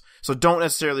else. So don't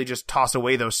necessarily just toss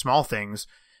away those small things,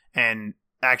 and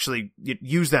actually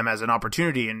use them as an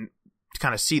opportunity and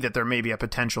kind of see that there may be a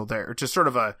potential there. Just sort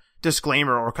of a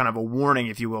disclaimer or kind of a warning,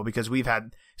 if you will, because we've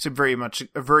had some very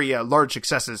large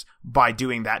successes by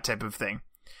doing that type of thing.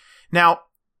 Now,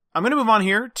 I'm going to move on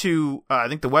here to, I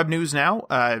think, the web news now.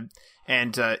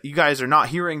 And you guys are not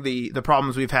hearing the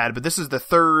problems we've had, but this is the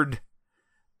third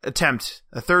attempt,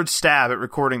 a third stab at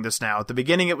recording this now. At the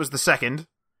beginning, it was the second.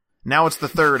 Now it's the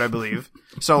third, I believe.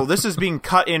 So this is being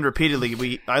cut in repeatedly.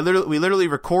 We literally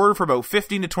record for about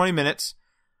 15 to 20 minutes.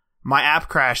 My app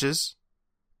crashes,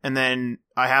 and then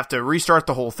I have to restart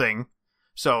the whole thing.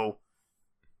 So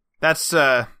that's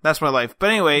my life. But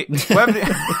anyway, web.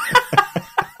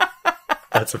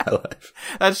 That's my life.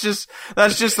 That's just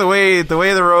the way of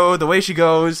the road, the way she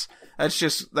goes. That's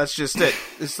just it.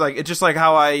 It's just like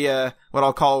how I what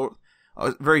I'll call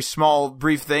a very small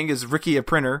brief thing is Ricky a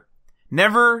printer.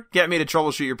 Never get me to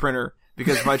troubleshoot your printer,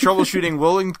 because my troubleshooting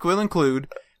will include,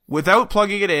 without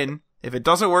plugging it in, if it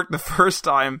doesn't work the first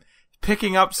time,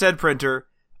 picking up said printer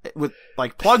with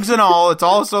like plugs and all, it's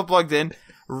all still plugged in,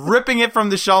 ripping it from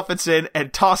the shelf it's in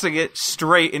and tossing it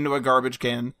straight into a garbage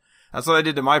can. That's what I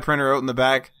did to my printer out in the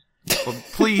back. Well,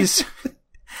 please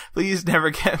never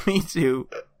get me to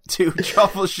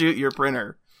troubleshoot your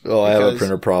printer. Oh, I have a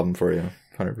printer problem for you.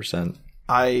 100%.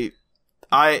 I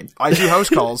do house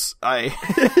calls.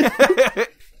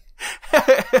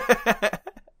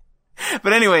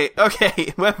 But anyway,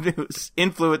 okay, web news,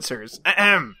 influencers.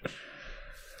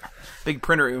 Big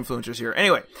printer influencers here.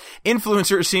 Anyway,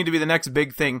 influencers seem to be the next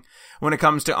big thing when it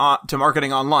comes to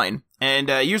marketing online. And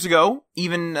years ago,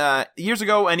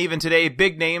 and even today,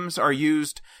 big names are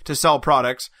used to sell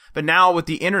products. But now with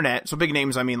the internet, so big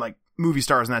names, I mean like movie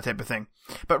stars and that type of thing.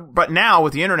 But now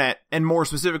with the internet, and more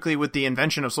specifically with the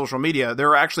invention of social media, there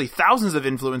are actually thousands of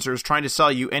influencers trying to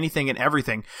sell you anything and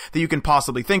everything that you can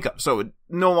possibly think of. So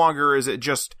no longer is it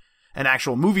just an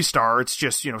actual movie star. It's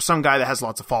just, you know, some guy that has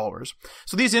lots of followers.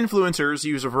 So these influencers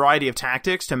use a variety of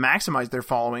tactics to maximize their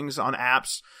followings on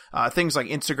apps, things like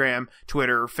Instagram,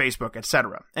 Twitter, Facebook,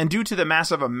 etc. And due to the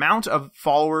massive amount of the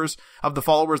followers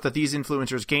that these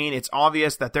influencers gain, it's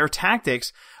obvious that their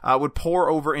tactics would pour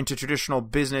over into traditional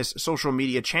business social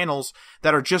media channels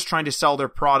that are just trying to sell their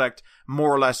product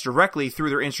more or less directly through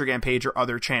their Instagram page or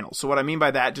other channels. So what I mean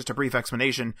by that, just a brief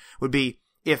explanation, would be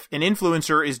if an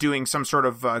influencer is doing some sort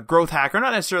of growth hack, or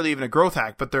not necessarily even a growth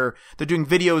hack, but they're doing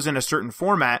videos in a certain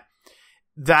format,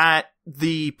 that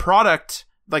the product,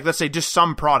 like let's say just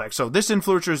some product. So this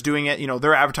influencer is doing it, you know,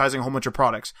 they're advertising a whole bunch of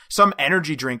products. Some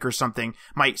energy drink or something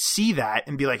might see that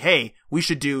and be like, hey, we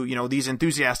should do, you know, these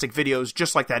enthusiastic videos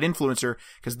just like that influencer,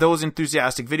 because those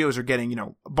enthusiastic videos are getting, you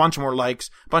know, a bunch more likes,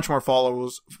 a bunch more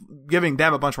followers, giving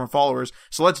them a bunch more followers.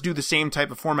 So let's do the same type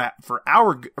of format for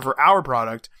our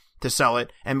product to sell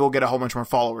it, and we'll get a whole bunch more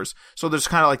followers. So there's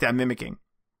kind of like that mimicking.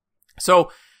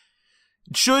 So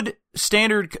should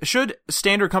standard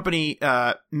company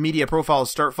media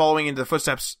profiles start following into the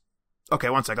footsteps? Okay,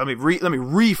 one sec. Let me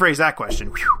rephrase that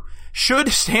question. Should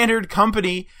standard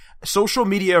company social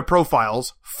media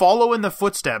profiles follow in the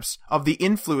footsteps of the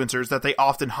influencers that they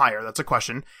often hire? That's a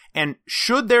question. And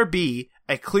should there be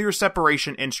a clear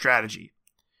separation in strategy?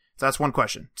 So that's one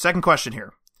question. Second question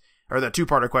here. Or the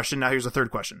two-parter question. Now here's the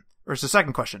third question. Or it's the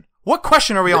second question. What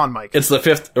question are we on, Mike? It's the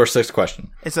 5th or 6th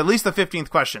question. It's at least the 15th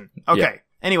question. Okay. Yeah.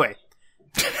 Anyway.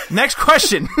 Next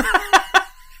question.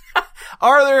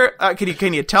 Are there,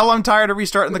 can you tell I'm tired of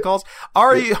restarting the calls?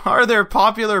 Are there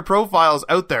popular profiles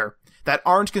out there that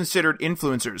aren't considered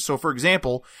influencers? So for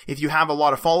example, if you have a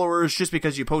lot of followers just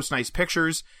because you post nice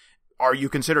pictures, are you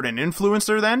considered an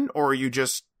influencer then? Or are you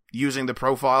just using the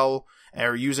profile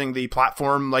or using the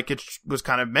platform like it was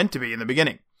kind of meant to be in the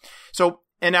beginning? So,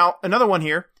 and now another one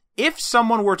here. If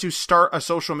someone were to start a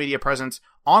social media presence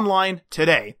online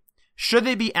today, should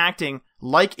they be acting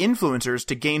like influencers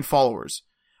to gain followers?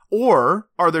 Or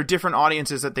are there different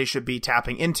audiences that they should be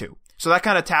tapping into? So that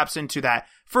kind of taps into that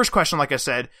first question, like I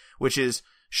said, which is,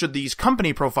 should these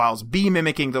company profiles be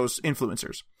mimicking those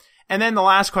influencers? And then the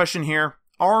last question here,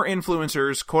 are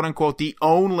influencers, quote unquote, the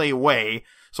only way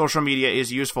social media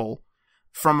is useful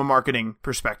from a marketing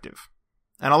perspective?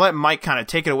 And I'll let Mike kind of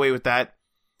take it away with that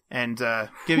and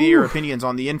give you your opinions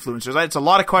on the influencers. It's a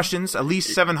lot of questions, at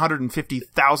least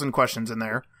 750,000 questions in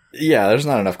there. Yeah, there's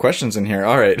not enough questions in here.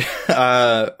 All right.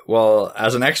 Well,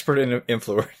 as an expert in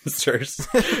influencers,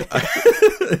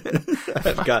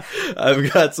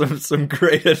 I've got some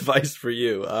great advice for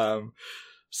you.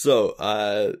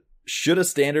 Should a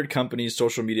standard company's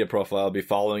social media profile be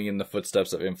following in the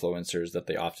footsteps of influencers that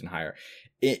they often hire?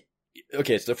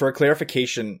 Okay, so for a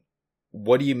clarification,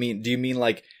 what do you mean? Do you mean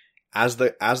like as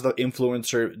the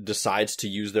influencer decides to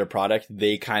use their product,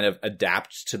 they kind of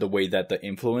adapt to the way that the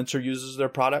influencer uses the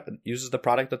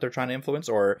product that they're trying to influence?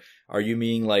 Or are you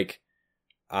meaning like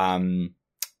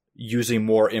using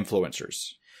more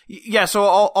influencers? Yeah,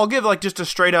 so I'll give like just a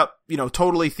straight up,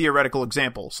 totally theoretical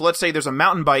example. So let's say there's a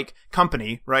mountain bike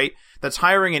company, right, that's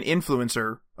hiring an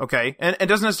influencer, okay? And it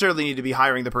doesn't necessarily need to be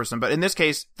hiring the person, but in this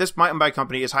case, this mountain bike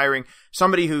company is hiring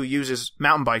somebody who uses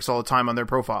mountain bikes all the time on their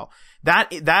profile.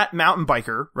 That mountain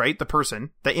biker, right, the person,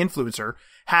 the influencer,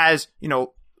 has, a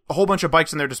whole bunch of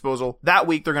bikes in their disposal. That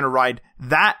week, they're going to ride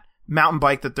that mountain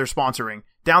bike that they're sponsoring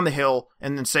down the hill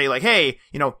and then say like, hey,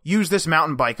 use this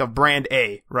mountain bike of brand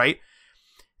A, right?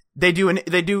 They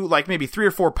do like maybe 3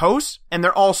 or 4 posts and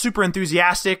they're all super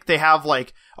enthusiastic. They have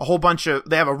like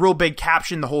they have a real big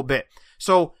caption, the whole bit.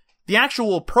 So the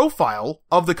actual profile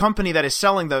of the company that is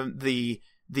selling the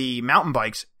mountain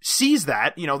bikes sees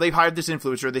that, they've hired this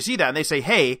influencer. They see that and they say,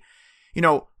 hey,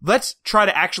 let's try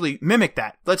to actually mimic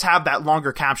that. Let's have that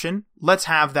longer caption. Let's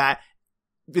have that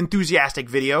enthusiastic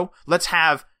video. Let's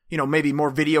have, maybe more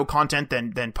video content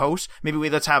than posts. Maybe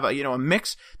let's have a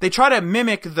mix. They try to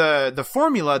mimic the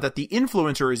formula that the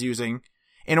influencer is using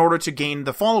in order to gain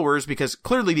the followers because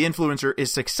clearly the influencer is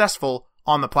successful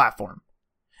on the platform.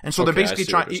 And so they're basically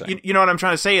trying, you know what I'm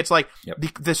trying to say? It's like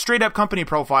the straight up company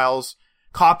profiles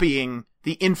copying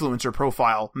the influencer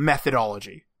profile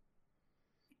methodology.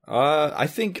 I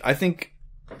think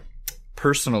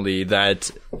personally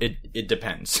that it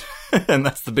depends. And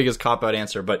that's the biggest cop-out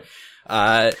answer, but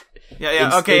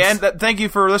okay, and thank you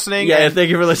for listening. Yeah, thank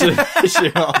you for listening to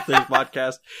the All Things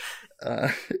podcast.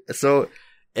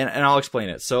 And I'll explain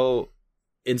it. So,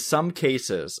 in some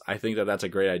cases, I think that's a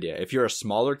great idea. If you're a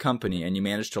smaller company and you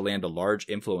manage to land a large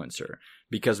influencer,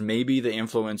 because maybe the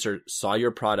influencer saw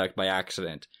your product by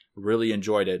accident, really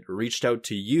enjoyed it, reached out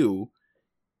to you,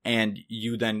 and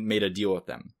you then made a deal with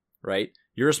them, right?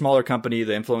 You're a smaller company,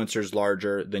 the influencer's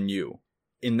larger than you.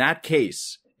 In that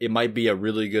case, it might be a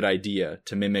really good idea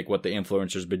to mimic what the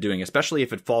influencer's been doing, especially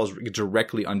if it falls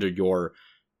directly under your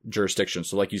jurisdiction.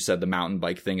 So like you said, the mountain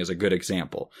bike thing is a good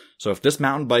example. So if this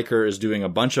mountain biker is doing a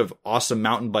bunch of awesome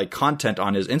mountain bike content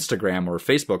on his Instagram or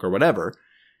Facebook or whatever,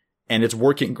 and it's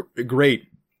working great,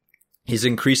 he's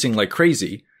increasing like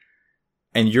crazy,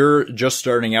 and you're just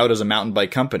starting out as a mountain bike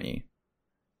company,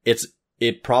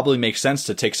 it probably makes sense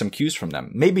to take some cues from them.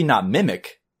 Maybe not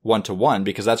mimic one-to-one,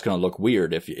 because that's going to look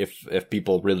weird if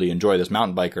people really enjoy this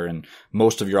mountain biker and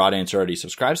most of your audience already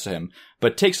subscribes to him,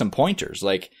 but take some pointers,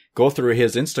 like go through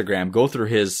his Instagram, go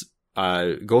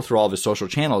through all of his social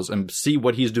channels and see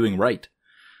what he's doing right.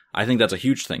 I think that's a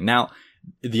huge thing. Now,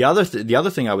 the other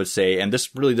thing I would say, and this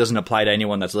really doesn't apply to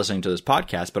anyone that's listening to this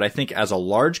podcast, but I think as a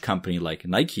large company like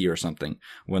Nike or something,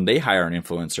 when they hire an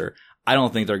influencer, I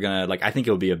don't think they're going to, I think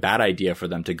it would be a bad idea for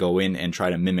them to go in and try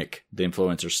to mimic the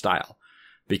influencer style.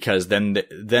 because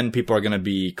then people are going to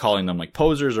be calling them like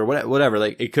posers or whatever.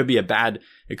 Like it could have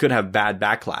bad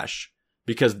backlash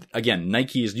because again,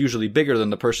 Nike is usually bigger than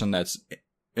the person that's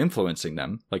influencing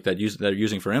them, like they're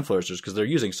using for influencers because they're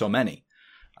using so many.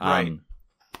 Right.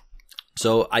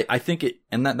 So I think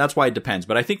that's why it depends.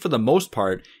 But I think for the most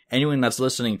part, anyone that's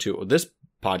listening to this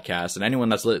podcast and anyone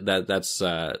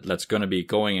that's going to be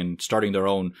going and starting their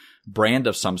own brand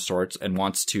of some sorts and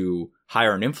wants to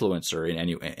hire an influencer in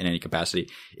any capacity,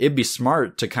 it'd be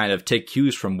smart to kind of take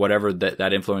cues from whatever that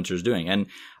influencer is doing. And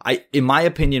in my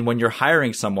opinion, when you're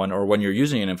hiring someone or when you're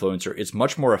using an influencer, it's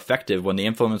much more effective when the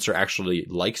influencer actually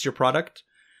likes your product.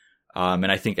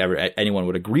 And I think anyone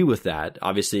would agree with that.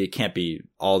 Obviously, it can't be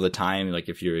all the time. Like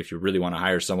if you really want to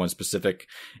hire someone specific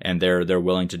and they're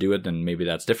willing to do it, then maybe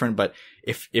that's different. But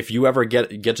if you ever get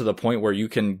to the point where you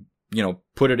can,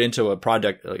 put it into a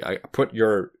product, like put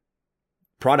your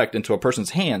product into a person's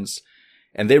hands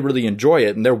and they really enjoy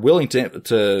it and they're willing to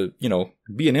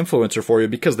be an influencer for you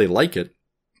because they like it,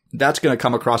 that's going to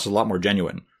come across as a lot more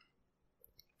genuine.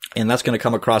 And that's going to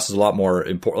come across as a lot more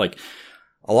important, like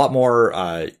a lot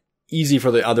more, easy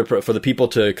for the people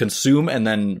to consume and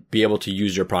then be able to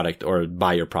use your product or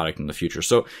buy your product in the future.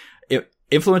 So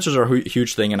influencers are a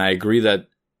huge thing. And I agree that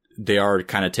they are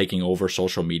kind of taking over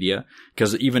social media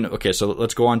because so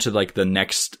let's go on to like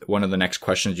one of the next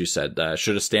questions you said,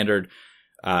 should a standard,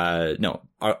 are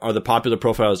the popular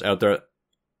profiles out there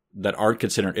that aren't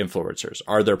considered influencers?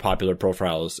 Are there popular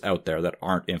profiles out there that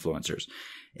aren't influencers?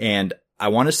 And I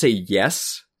want to say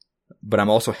yes, but I'm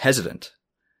also hesitant.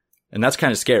 And that's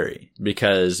kind of scary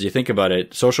because you think about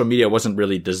it, social media wasn't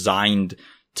really designed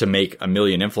to make a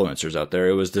million influencers out there.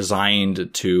 It was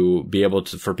designed to be able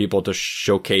for people to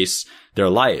showcase their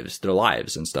lives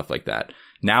and stuff like that.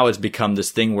 Now it's become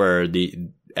this thing where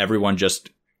everyone just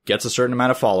gets a certain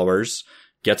amount of followers,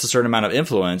 gets a certain amount of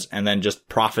influence, and then just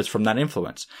profits from that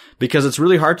influence because it's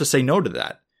really hard to say no to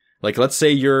that. Like, let's say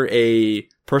you're a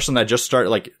person that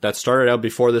started out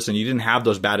before this and you didn't have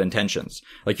those bad intentions.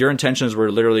 Like, your intentions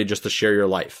were literally just to share your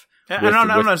life. I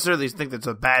don't necessarily think that's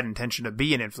a bad intention to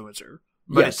be an influencer.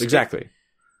 Yes, exactly.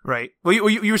 Right. Well,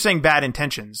 you were saying bad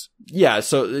intentions. Yeah.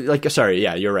 So,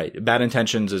 yeah, you're right. Bad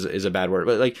intentions is a bad word.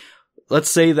 But, like,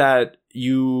 let's say that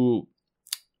you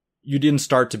didn't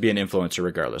start to be an influencer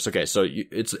regardless. Okay. So,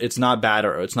 it's not bad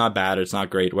or it's not bad. It's not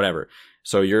great, whatever.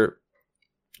 So, you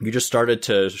just started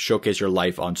to showcase your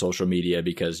life on social media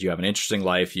because you have an interesting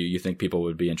life. You think people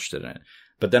would be interested in it.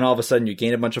 But then all of a sudden you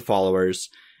gain a bunch of followers.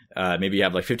 Maybe you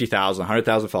have like 50,000,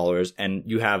 100,000 followers, and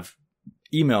you have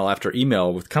email after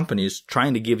email with companies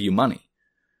trying to give you money.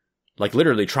 Like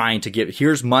literally trying to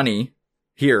here's money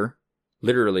here,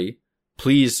 literally,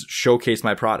 please showcase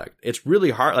my product. It's really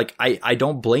hard. Like I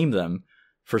don't blame them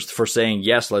for saying,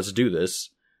 yes, let's do this.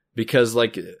 Because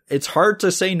like it's hard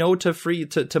to say no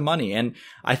to money, and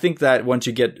I think that once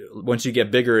you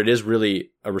get bigger, it is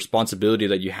really a responsibility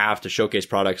that you have to showcase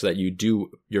products that you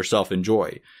do yourself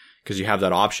enjoy, because you have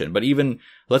that option. But even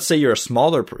let's say you're a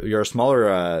smaller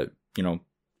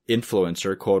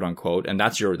influencer, quote unquote, and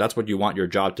that's what you want your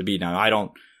job to be. Now I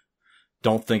don't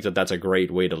think that that's a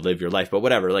great way to live your life, but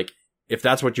whatever. Like if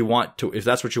that's what you want to do,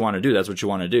 that's what you want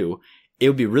to do. It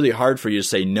would be really hard for you to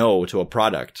say no to a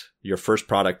product, your first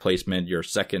product placement, your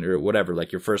second or whatever,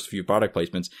 like your first few product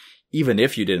placements, even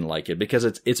if you didn't like it, because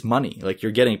it's money. Like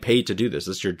you're getting paid to do this.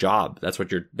 It's your job. That's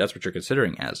what you're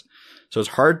considering as. So it's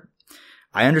hard.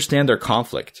 I understand their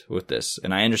conflict with this,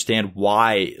 and I understand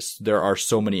why there are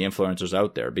so many influencers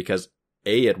out there, because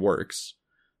it works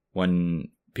when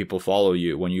people follow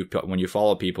you, when you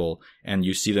follow people and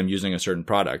you see them using a certain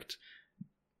product,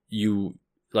 you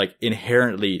like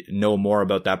inherently know more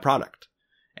about that product.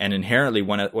 And inherently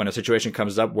when a situation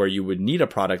comes up where you would need a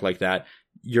product like that,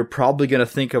 you're probably going to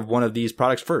think of one of these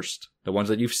products first, the ones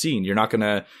that you've seen. You're not going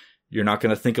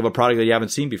to think of a product that you haven't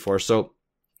seen before. So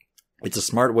it's a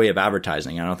smart way of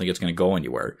advertising. I don't think it's going to go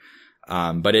anywhere.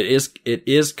 But it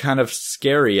is kind of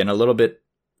scary and a little bit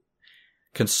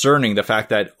concerning, the fact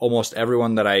that almost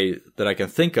everyone that I can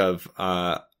think of,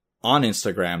 on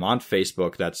Instagram, on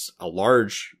Facebook,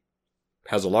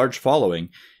 has a large following,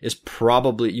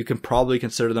 you can probably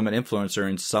consider them an influencer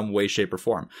in some way, shape, or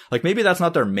form. Like maybe that's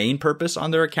not their main purpose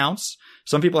on their accounts.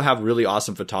 Some people have really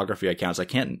awesome photography accounts. I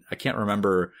can't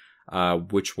remember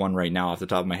which one right now off the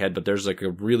top of my head, but there's like a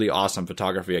really awesome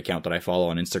photography account that I follow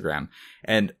on Instagram.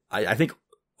 And I think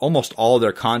almost all of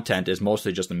their content is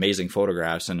mostly just amazing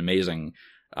photographs and amazing,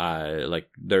 like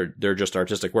they're just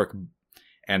artistic work.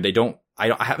 And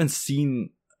I haven't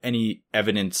seen any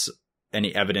evident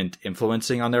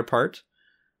influencing on their part,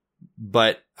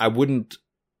 but it wouldn't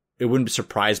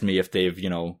surprise me if they've,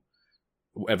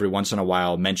 every once in a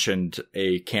while mentioned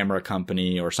a camera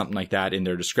company or something like that in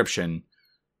their description.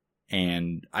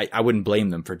 And I wouldn't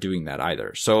blame them for doing that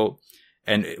either. So,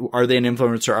 and are they an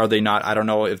influencer? Are they not? I don't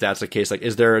know if that's the case. Like,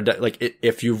 is there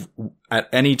if you've at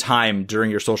any time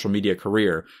during your social media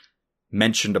career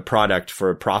mentioned a product for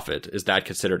a profit, is that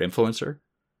considered influencer?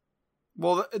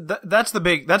 Well, that's the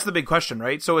big question,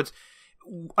 right? So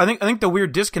I think the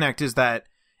weird disconnect is that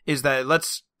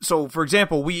so for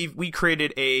example, we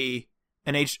created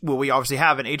we obviously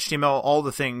have an HTML all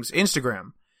the things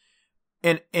Instagram.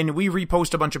 And we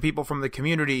repost a bunch of people from the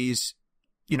communities,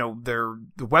 their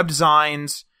web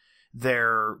designs,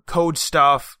 their code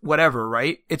stuff, whatever,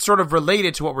 right? It's sort of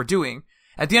related to what we're doing.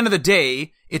 At the end of the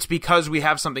day, it's because we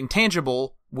have something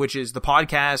tangible, which is the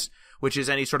podcast, which is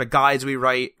any sort of guides we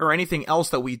write, or anything else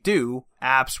that we do,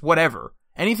 apps, whatever.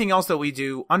 Anything else that we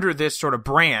do under this sort of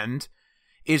brand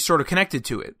is sort of connected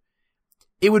to it.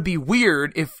 It would be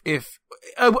weird if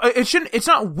it's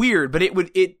not weird, but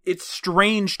it's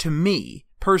strange to me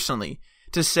personally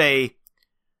to say,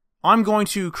 I'm going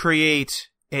to create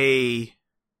an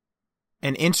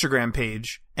Instagram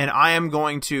page and I am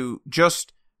going to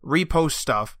just repost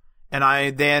stuff and I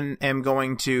then am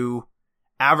going to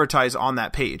advertise on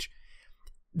that page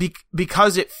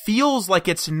because it feels like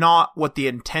it's not what the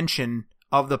intention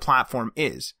of the platform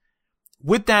is.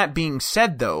 With that being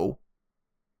said though,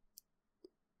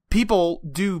 people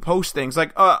do post things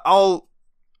like, I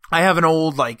have an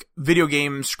old like video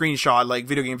game screenshot, like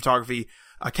video game photography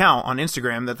account on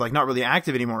Instagram that's like not really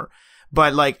active anymore.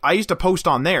 But like I used to post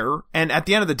on there, and at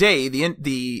the end of the day,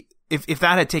 if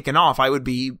that had taken off, I would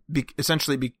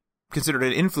essentially be considered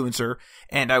an influencer,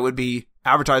 and I would be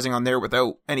advertising on there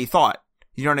without any thought.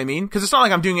 You know what I mean? Because it's not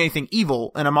like I'm doing anything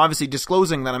evil, and I'm obviously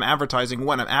disclosing that I'm advertising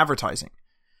when I'm advertising.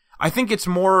 I think it's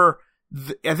more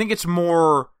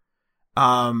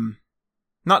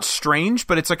not strange,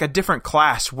 but it's like a different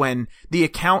class when the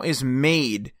account is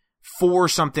made for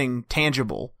something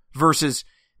tangible versus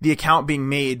the account being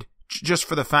made just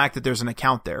for the fact that there's an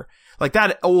account there. Like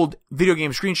that old video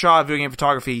game screenshot, video game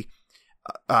photography,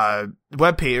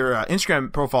 webpage or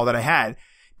Instagram profile that I had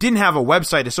didn't have a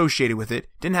website associated with it,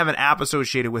 didn't have an app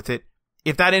associated with it.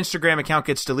 If that Instagram account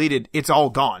gets deleted, it's all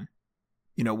gone.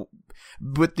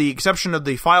 With the exception of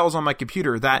the files on my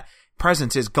computer, that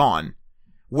presence is gone.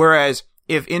 Whereas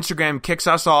if Instagram kicks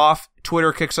us off,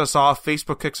 Twitter kicks us off,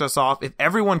 Facebook kicks us off, if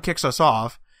everyone kicks us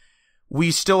off,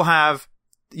 we still have,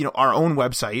 our own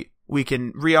website. We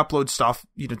can re-upload stuff,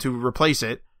 to replace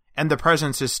it, and the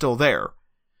presence is still there.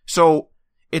 So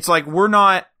it's like we're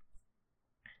not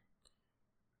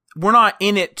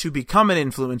in it to become an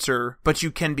influencer, but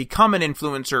you can become an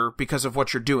influencer because of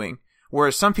what you're doing.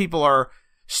 Whereas some people are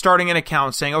starting an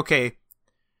account saying, okay,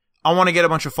 I want to get a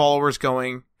bunch of followers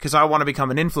going because I want to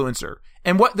become an influencer.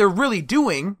 And what they're really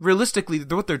doing, realistically,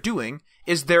 what they're doing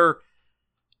is they're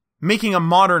making a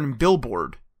modern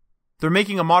billboard. They're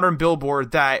making a modern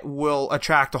billboard that will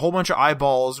attract a whole bunch of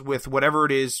eyeballs with whatever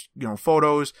it is,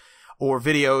 photos or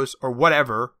videos or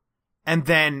whatever. And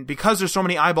then because there's so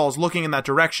many eyeballs looking in that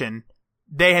direction,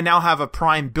 they now have a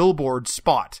prime billboard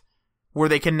spot where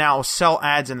they can now sell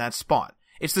ads in that spot.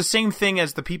 It's the same thing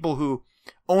as the people who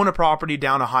own a property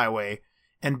down a highway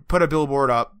and put a billboard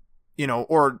up,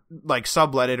 or like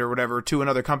sublet it or whatever to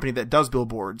another company that does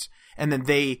billboards. And then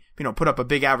they, put up a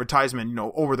big advertisement,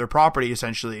 over their property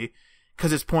essentially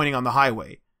because it's pointing on the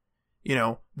highway.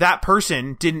 That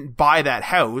person didn't buy that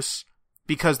house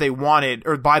because they wanted,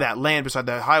 or buy that land beside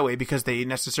the highway because they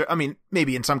necessarily,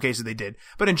 maybe in some cases they did,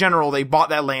 but in general, they bought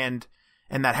that land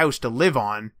and that house to live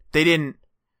on. They didn't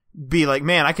be like,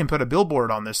 man, I can put a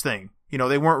billboard on this thing.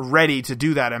 They weren't ready to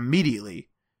do that immediately.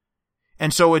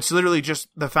 And so it's literally just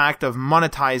the fact of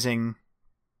monetizing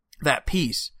that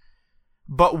piece.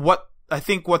 But what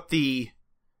the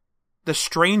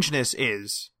strangeness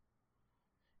is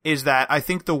that I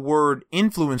think the word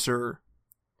influencer,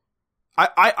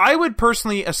 I would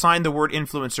personally assign the word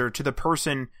influencer to the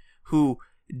person who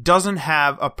doesn't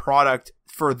have a product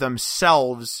for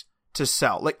themselves to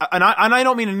sell. Like, and I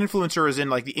don't mean an influencer as in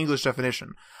like the English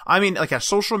definition. I mean like a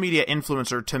social media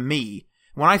influencer. To me,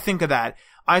 when I think of that,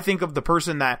 I think of the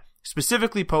person that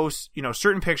specifically posts,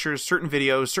 certain pictures, certain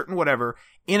videos, certain whatever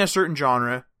in a certain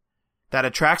genre that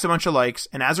attracts a bunch of likes.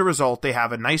 And as a result, they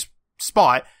have a nice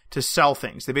spot to sell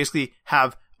things. They basically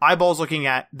have eyeballs looking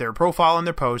at their profile and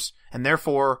their posts. And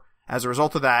therefore, as a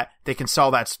result of that, they can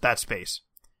sell that space.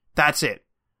 That's it.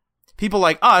 People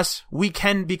like us, we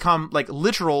can become like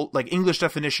literal, like English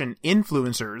definition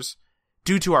influencers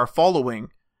due to our following,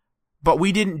 but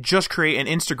we didn't just create an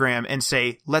Instagram and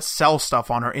say, let's sell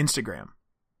stuff on our Instagram.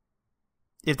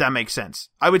 if that makes sense.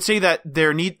 I would say that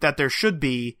there should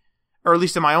be, or at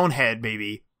least in my own head,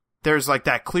 maybe, there's like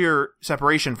that clear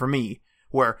separation for me,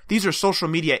 where these are social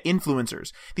media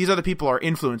influencers. These other people are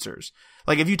influencers.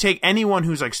 Like, if you take anyone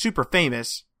who's like super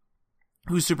famous,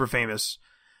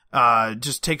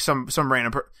 just take some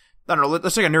random I don't know,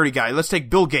 let's take a nerdy guy. Let's take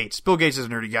Bill Gates. Bill Gates is a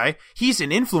nerdy guy. He's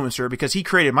an influencer because he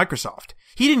created Microsoft.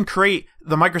 He didn't create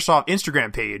the Microsoft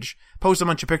Instagram page, post a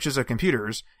bunch of pictures of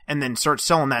computers, and then start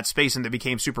selling that space and they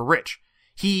became super rich.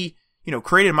 He,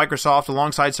 created Microsoft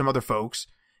alongside some other folks,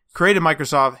 created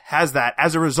Microsoft, has that.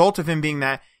 As a result of him being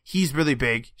that, he's really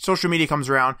big. Social media comes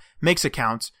around, makes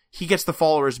accounts. He gets the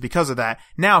followers because of that.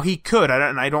 Now he could,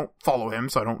 and I don't follow him,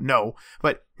 so I don't know,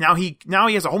 but now he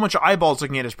has a whole bunch of eyeballs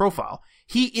looking at his profile.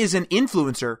 He is an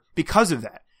influencer because of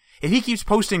that. If he keeps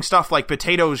posting stuff like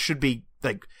potatoes should be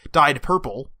like dyed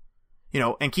purple,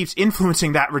 and keeps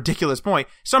influencing that ridiculous point,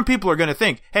 some people are going to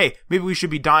think, hey, maybe we should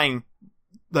be dyeing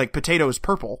like potatoes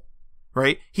purple,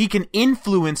 right? He can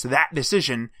influence that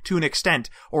decision to an extent,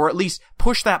 or at least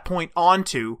push that point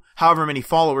onto however many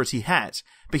followers he has.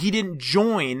 But he didn't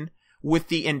join with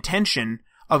the intention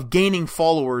of gaining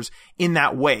followers in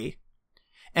that way.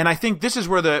 And I think this is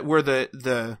where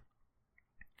the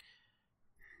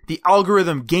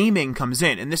algorithm gaming comes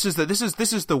in. And this is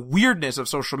the weirdness of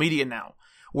social media now,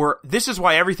 where this is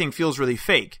why everything feels really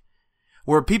fake.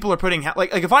 Where people are putting,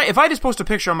 like if I just post a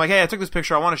picture, I'm like, hey, I took this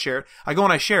picture, I want to share it. I go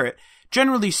and I share it.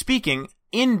 Generally speaking,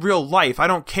 in real life, I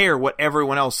don't care what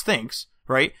everyone else thinks,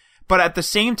 right? But at the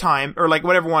same time, or like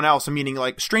what everyone else, meaning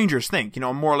like strangers think,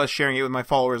 I'm more or less sharing it with my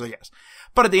followers, I guess.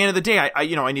 But at the end of the day, I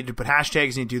need to put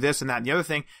hashtags, I need to do this and that and the other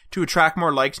thing to attract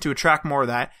more likes, to attract more of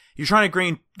that. You're trying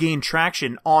to gain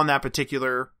traction on that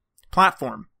particular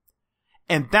platform.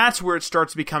 And that's where it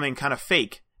starts becoming kind of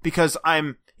fake, because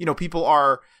people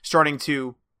are starting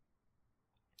to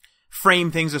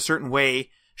frame things a certain way,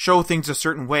 show things a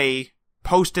certain way,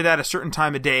 post it at a certain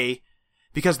time of day,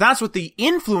 because that's what the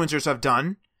influencers have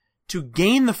done to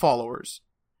gain the followers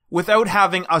without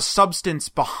having a substance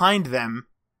behind them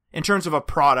in terms of a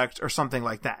product or something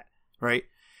like that, right?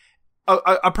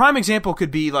 A prime example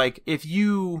could be like what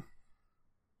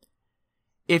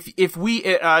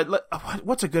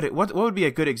would be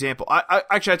a good example?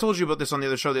 I told you about this on the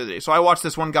other show the other day. So I watched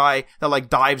this one guy that like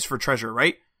dives for treasure,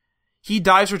 right? He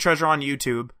dives for treasure on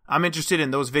YouTube. I'm interested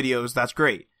in those videos. That's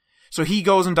great. So he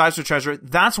goes and dives for treasure.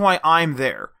 That's why I'm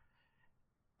there.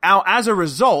 Now, as a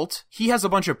result, he has a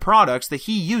bunch of products that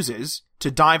he uses to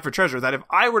dive for treasure that if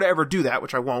I were to ever do that,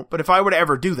 which I won't, but if I were to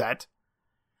ever do that,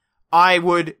 I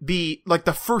would be like,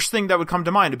 the first thing that would come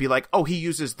to mind would be like, oh, he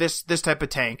uses this type of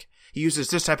tank. He uses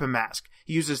this type of mask.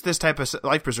 He uses this type of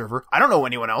life preserver. I don't know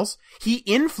anyone else. He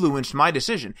influenced my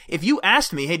decision. If you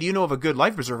asked me, hey, do you know of a good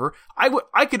life preserver?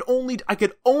 I could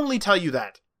only tell you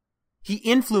that. He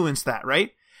influenced that,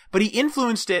 right? But he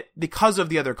influenced it because of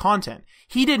the other content.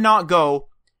 He did not go,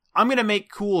 I'm going to make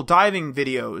cool diving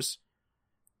videos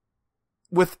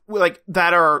with like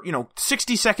that are,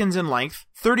 60 seconds in length,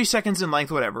 30 seconds in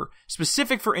length, whatever,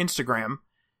 specific for Instagram,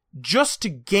 just to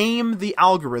game the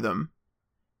algorithm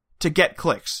to get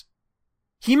clicks.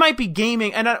 He might be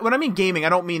gaming, and when I mean gaming, I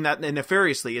don't mean that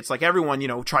nefariously. It's like everyone,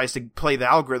 tries to play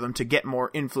the algorithm to get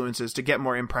more influences, to get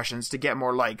more impressions, to get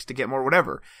more likes, to get more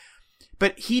whatever.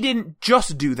 But he didn't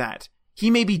just do that. He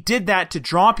maybe did that to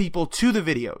draw people to the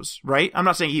videos, right? I'm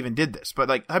not saying he even did this, but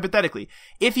like hypothetically,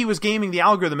 if he was gaming the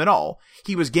algorithm at all,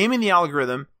 he was gaming the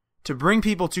algorithm to bring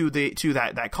people to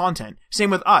that content. Same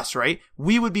with us, right?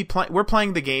 We would be we're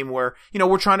playing the game where,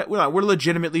 we're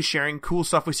legitimately sharing cool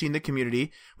stuff we see in the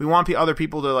community. We want other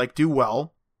people to like do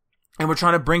well, and we're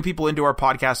trying to bring people into our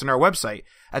podcast and our website.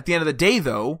 At the end of the day,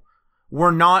 though,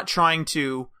 I'm not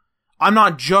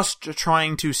just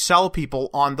trying to sell people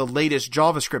on the latest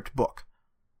JavaScript book.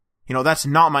 That's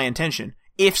not my intention.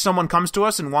 If someone comes to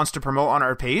us and wants to promote on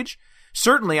our page,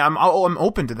 certainly I'm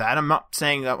open to that. I'm not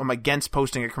saying that I'm against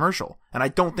posting a commercial, and I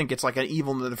don't think it's like an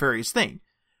evil, nefarious thing.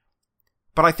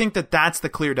 But I think that that's the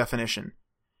clear definition.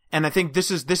 And I think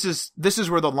this is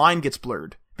where the line gets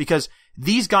blurred, because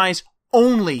these guys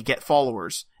only get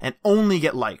followers and only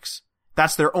get likes.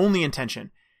 That's their only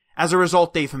intention. As a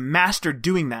result, they've mastered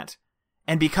doing that.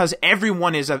 And because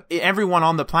everyone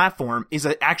on the platform is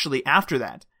actually after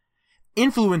that,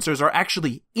 influencers are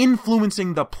actually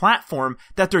influencing the platform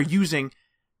that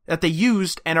they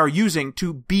used and are using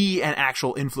to be an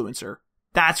actual influencer.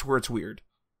 That's where it's weird.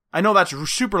 I know that's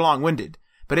super long-winded,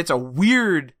 but it's a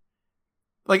weird,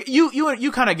 like,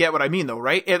 you kind of get what I mean though,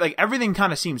 right? Like everything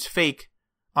kind of seems fake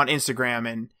on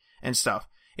Instagram and stuff.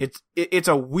 It's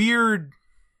weird.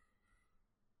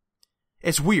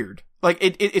 like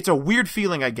it's a weird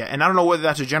feeling I get, and I don't know whether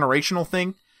that's a generational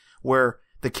thing where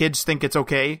the kids think it's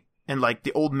okay and like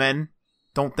the old men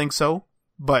don't think so,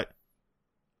 but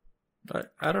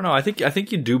I don't know. I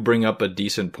think you do bring up a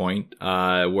decent point,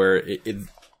 where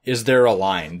is there a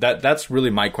line? That's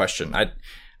really my question.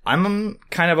 I'm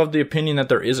kind of the opinion that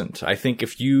there isn't. I think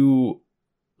if you,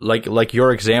 like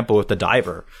your example with the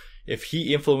diver, if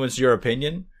he influenced your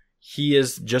opinion, he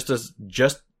is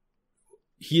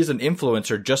he is an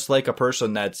influencer, just like a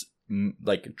person that's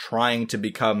like trying to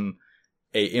become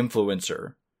a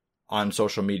influencer on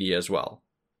social media as well.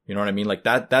 You know what I mean? Like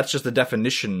that's just the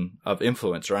definition of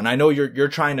influencer. And I know you're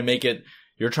trying to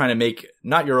make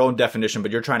not your own definition,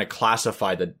 but you're trying to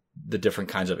classify the different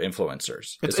kinds of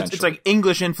influencers. It's like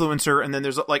English influencer, and then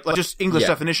there's like just English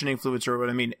definition influencer, what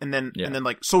I mean. And then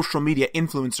like social media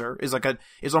influencer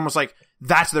is almost like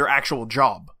that's their actual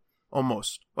job.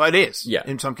 Almost. Well, it is. Yeah.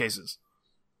 In some cases.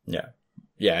 Yeah.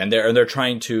 Yeah, and they're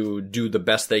trying to do the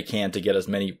best they can to get as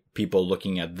many people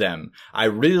looking at them. I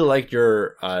really liked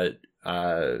your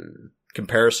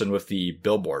comparison with the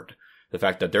billboard. The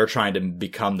fact that they're trying to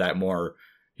become that more,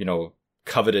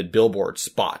 coveted billboard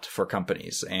spot for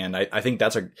companies. And I think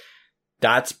what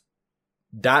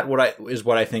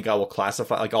I think I will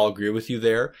classify, like I'll agree with you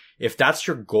there. If that's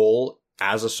your goal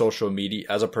as a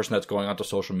person that's going onto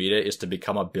social media, is to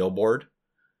become a billboard,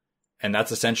 and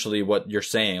that's essentially what you're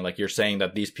saying. Like you're saying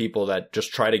that these people that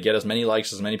just try to get as many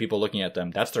likes, as many people looking at them,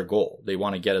 that's their goal. They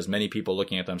want to get as many people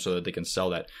looking at them so that they can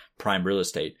sell that prime real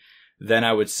estate. Then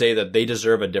I would say that they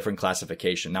deserve a different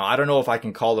classification. Now, I don't know if I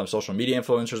can call them social media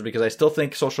influencers, because I still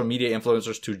think social media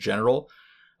influencers too general.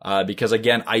 Because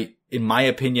again, in my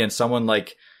opinion, someone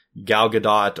like Gal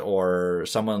Gadot or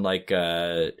someone like,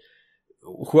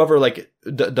 whoever like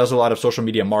does a lot of social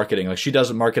media marketing, like she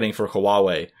does marketing for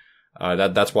Huawei.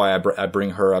 That's why I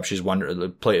bring her up. She's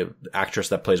actress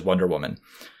that plays Wonder Woman.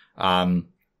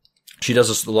 She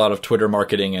does a lot of Twitter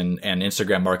marketing and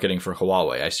Instagram marketing for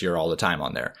Huawei. I see her all the time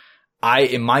on there.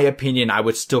 In my opinion, I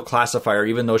would still classify her,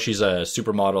 even though she's a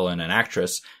supermodel and an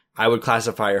actress, I would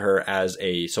classify her as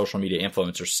a social media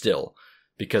influencer still,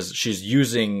 because she's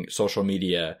using social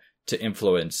media to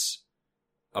influence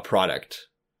a product,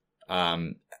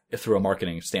 through a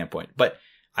marketing standpoint. But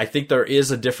I think there is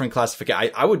a different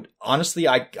classification. I would honestly,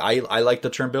 I like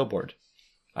the term billboard.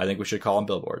 I think we should call them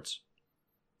billboards.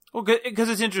 Well, because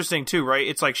it's interesting too, right?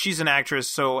 It's like she's an actress,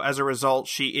 so as a result,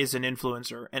 she is an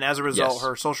influencer. And as a result,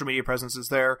 her social media presence is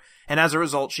there. And as a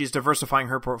result, she's diversifying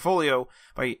her portfolio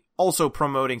by also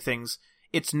promoting things.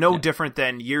 It's no different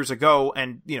than years ago,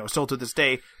 and still to this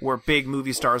day, where big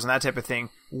movie stars and that type of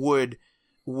thing would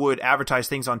advertise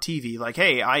things on TV. Like,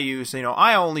 hey,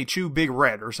 I only chew Big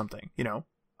Red or something,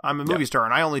 I'm a movie star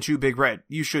and I only chew Big Red.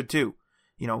 You should too.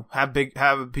 Have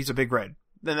a piece of Big Red.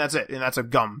 Then that's it. And that's a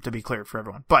gum, to be clear for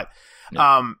everyone. But,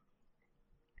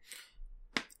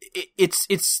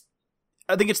 it's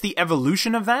I think it's the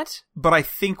evolution of that. But I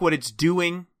think what it's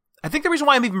doing, I think the reason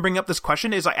why I'm even bringing up this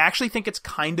question is I actually think it's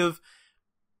kind of,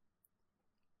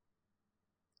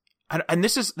 and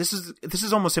this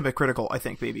is almost hypocritical, I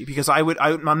think, maybe, because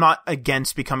I'm not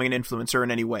against becoming an influencer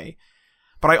in any way,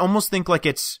 but I almost think like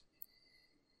it's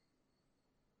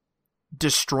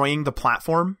destroying the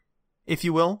platform, if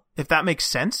you will, if that makes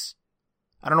sense.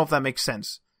 I don't know if that makes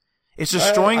sense. It's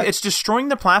destroying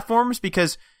the platforms,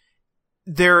 because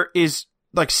there is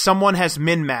like someone has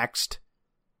min-maxed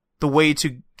the way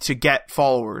to get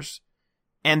followers,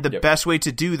 and the best way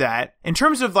to do that in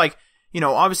terms of like,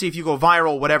 obviously if you go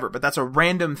viral, whatever, but that's a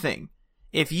random thing.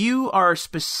 If you are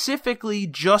specifically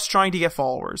just trying to get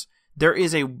followers, there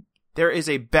is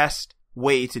a best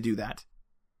way to do that.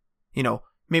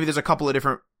 Maybe there's a couple of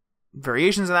different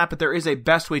variations of that, but there is a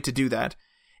best way to do that.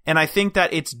 And I think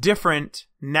that it's different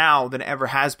now than it ever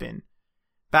has been.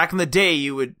 Back in the day,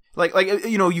 you would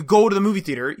you go to the movie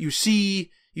theater, you see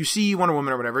Wonder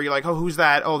Woman or whatever. You're like, oh, who's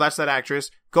that? Oh, that's that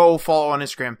actress. Go follow on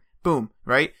Instagram. Boom.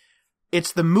 Right?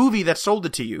 It's the movie that sold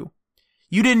it to you.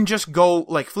 You didn't just go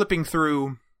like flipping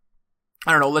through,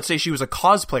 I don't know, let's say she was a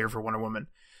cosplayer for Wonder Woman.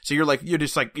 So you're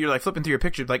flipping through your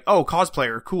picture, like, oh,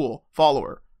 cosplayer, cool, follow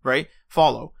her, right?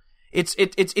 Follow. It's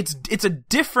a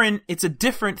different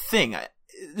thing.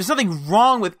 There's nothing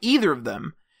wrong with either of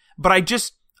them, but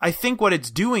I think what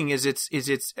it's doing is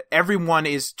it's everyone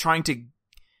is trying to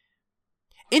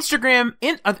Instagram.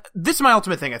 This is my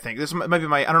ultimate thing. I think this might be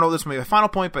I don't know. This might be my final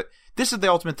point, but this is the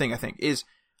ultimate thing. I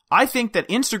think that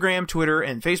Instagram, Twitter,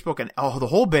 and Facebook, and the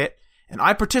whole bit, and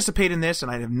I participate in this,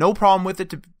 and I have no problem with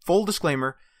it. To full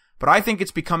disclaimer, but I think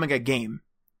it's becoming a game.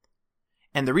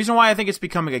 And the reason why I think it's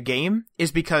becoming a game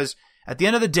is because At the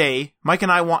end of the day, Mike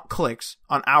and I want clicks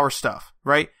on our stuff,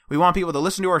 right? We want people to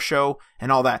listen to our show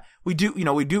and all that. We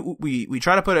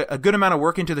try to put a good amount of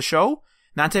work into the show,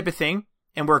 that type of thing.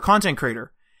 And we're a content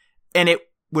creator, and it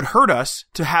would hurt us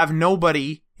to have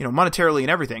nobody, monetarily and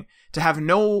everything, to have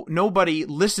nobody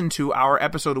listen to our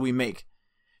episode that we make.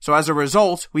 So as a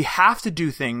result, we have to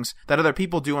do things that other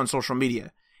people do on social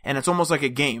media. And it's almost like a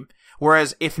game.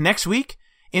 Whereas if next week,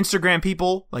 Instagram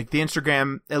people, like the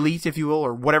Instagram elite, if you will,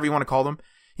 or whatever you want to call them,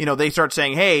 they start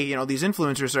saying, hey, these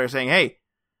influencers start saying, hey,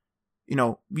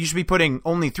 you should be putting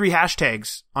only 3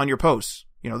 hashtags on your posts.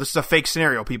 This is a fake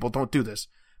scenario. People don't do this.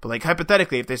 But like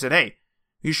hypothetically, if they said, hey,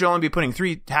 you should only be putting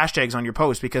 3 hashtags on your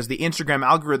post because the Instagram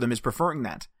algorithm is preferring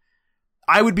that,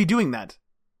 I would be doing that.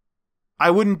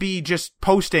 I wouldn't be just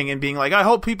posting and being like, I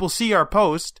hope people see our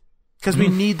post because we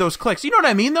need those clicks. You know what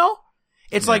I mean, though?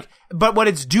 It's like, but what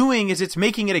it's doing is it's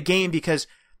making it a game because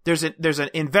there's an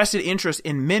invested interest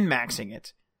in min-maxing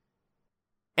it.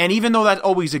 And even though that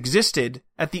always existed,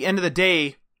 at the end of the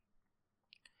day,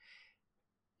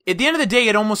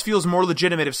 it almost feels more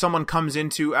legitimate if someone comes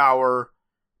into our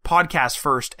podcast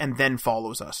first and then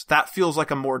follows us. That feels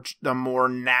like a more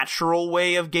natural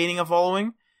way of gaining a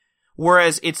following.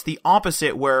 Whereas it's the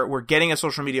opposite where we're getting a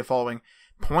social media following,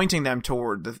 pointing them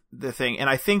toward the thing. And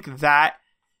I think that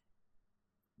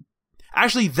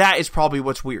is probably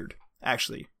what's weird,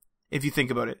 actually, if you think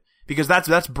about it. Because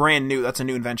that's brand new. That's a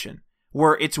new invention.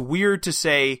 Where it's weird to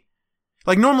say,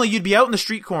 like normally you'd be out in the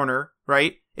street corner,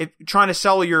 right? If you're on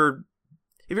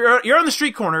the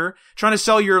street corner trying to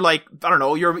sell your, like, I don't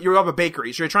know, you're up a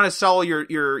bakery, so you're trying to sell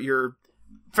your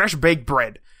fresh baked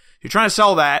bread. You're trying to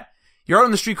sell that. You're out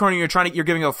in the street corner, you're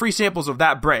giving out free samples of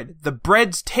that bread. The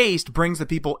bread's taste brings the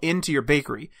people into your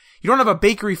bakery. You don't have a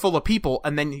bakery full of people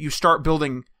and then you start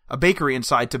building a bakery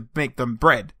inside to make them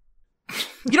bread.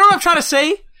 You know what I'm trying to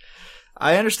say?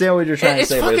 I understand what you're trying to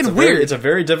say, but it's weird. It's a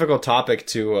very difficult topic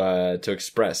to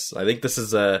express. I think this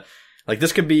is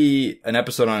this could be an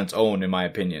episode on its own, in my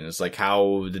opinion. It's like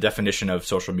how the definition of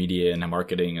social media and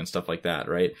marketing and stuff like that,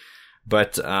 right?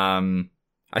 But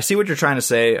I see what you're trying to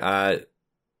say,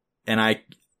 and I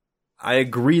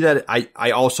agree that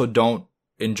I also don't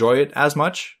enjoy it as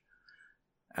much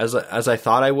as I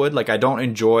thought I would. Like, I don't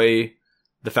enjoy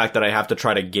the fact that I have to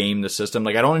try to game the system.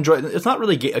 Like, I don't enjoy it's not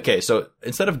really okay, so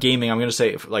instead of gaming, I'm going to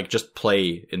say like just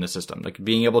play in the system, like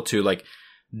being able to like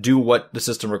do what the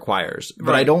system requires.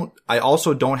 But right. I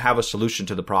also don't have a solution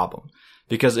to the problem,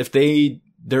 because if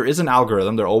there is an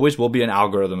algorithm, there always will be an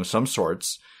algorithm of some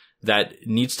sorts that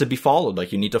needs to be followed.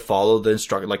 Like, you need to follow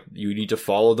you need to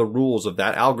follow the rules of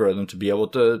that algorithm to be able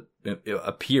to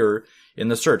appear in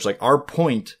the search. Like, our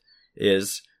point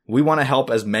is we want to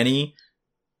help as many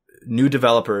new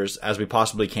developers as we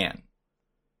possibly can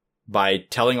by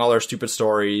telling all our stupid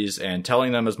stories and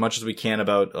telling them as much as we can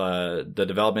about the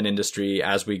development industry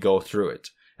as we go through it.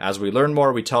 As we learn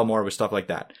more, we tell more, with stuff like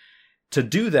that. To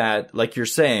do that, like you're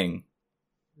saying,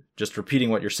 just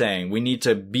repeating what you're saying, we need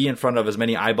to be in front of as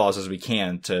many eyeballs as we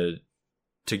can to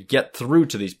get through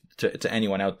to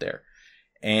anyone out there.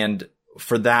 And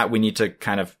for that, we need to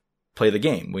kind of play the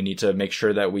game. We need to make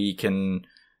sure that we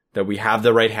have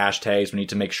the right hashtags. We need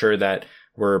to make sure that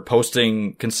we're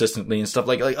posting consistently and stuff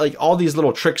like all these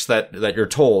little tricks that you're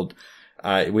told.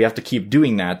 We have to keep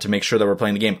doing that to make sure that we're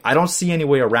playing the game. I don't see any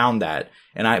way around that.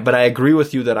 But I agree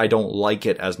with you that I don't like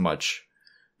it as much,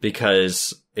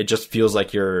 because it just feels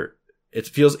like it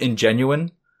feels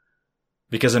ingenuine,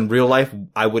 because in real life,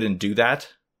 I wouldn't do that.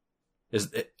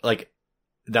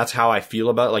 That's how I feel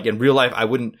about it. Like, in real life, I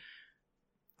wouldn't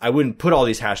put all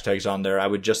these hashtags on there. I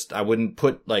wouldn't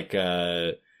put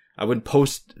I wouldn't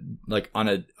post like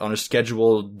on a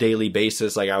scheduled daily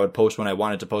basis. Like, I would post when I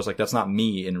wanted to post. Like, that's not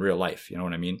me in real life. You know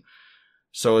what I mean?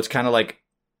 So it's kind of like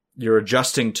you're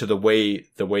adjusting to the way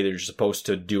that you're supposed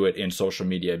to do it in social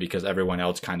media, because everyone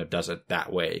else kind of does it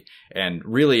that way. And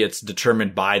really, it's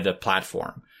determined by the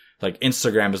platform. Like,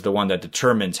 Instagram is the one that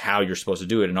determines how you're supposed to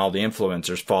do it, and all the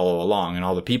influencers follow along, and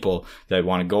all the people that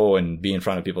want to go and be in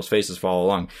front of people's faces follow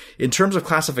along. In terms of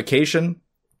classification,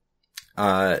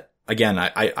 again,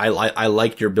 I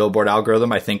like your billboard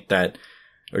algorithm. I think that,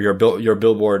 or your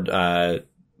billboard,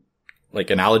 like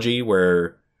analogy,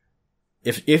 where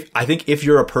if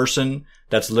you're a person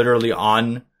that's literally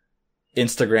on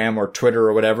Instagram or Twitter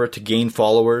or whatever to gain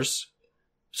followers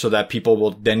so that people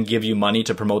will then give you money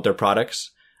to promote their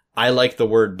products, I like the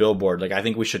word billboard. Like, I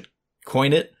think we should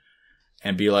coin it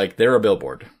and be like, they're a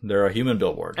billboard. They're a human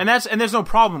billboard. And there's no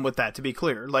problem with that, to be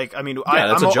clear. Like, I mean,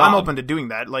 yeah, I'm open to doing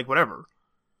that, like, whatever.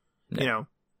 Yeah.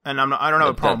 And I don't have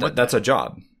a problem with that. That's a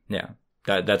job. Yeah.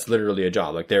 That's literally a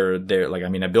job. Like, they're like, I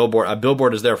mean, a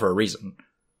billboard is there for a reason.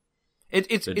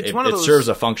 It's one of those. It serves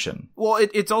a function. Well,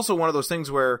 it's also one of those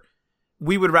things where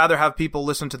we would rather have people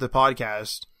listen to the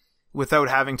podcast without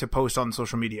having to post on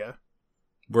social media.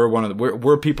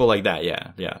 We're people like that.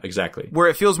 Yeah, exactly. Where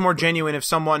it feels more genuine if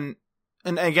someone,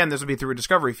 and again, this would be through a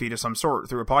discovery feed of some sort,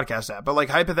 through a podcast app. But like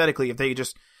hypothetically, if they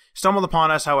just stumbled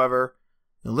upon us, however,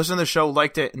 and listened to the show,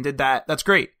 liked it, and did that, that's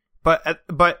great. But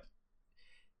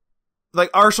like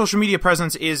our social media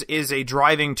presence is a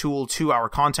driving tool to our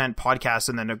content, podcasts,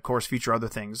 and then of course future other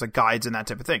things like guides and that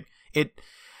type of thing.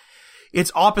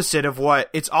 It's opposite of what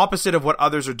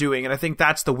others are doing, and I think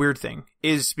that's the weird thing,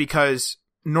 is because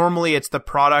normally it's the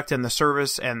product and the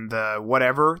service and the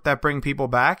whatever that bring people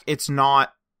back. It's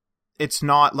not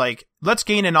like let's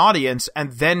gain an audience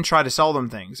and then try to sell them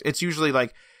things. It's usually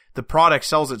like the product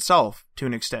sells itself to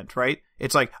an extent, right?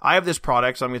 It's like, I have this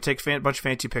product, so I'm going to take a bunch of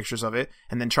fancy pictures of it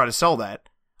and then try to sell that.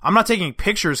 I'm not taking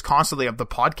pictures constantly of the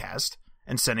podcast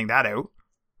and sending that out,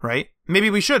 right? Maybe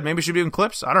we should. Maybe we should be doing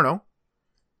clips. I don't know.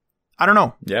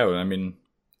 Yeah, I mean,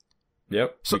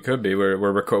 yep, so, we could be.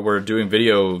 We're doing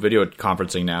video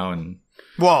conferencing now, and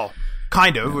well,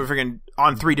 kind of. We're freaking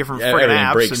on 3 different freaking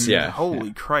apps. Breaks, and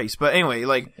holy Christ! But anyway,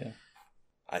 like,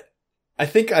 I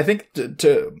think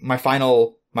to my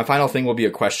final thing will be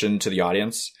a question to the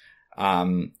audience.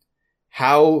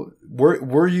 How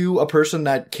were you a person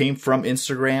that came from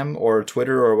Instagram or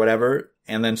Twitter or whatever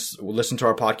and then listened to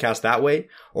our podcast that way?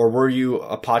 Or were you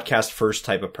a podcast first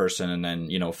type of person and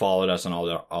then, followed us on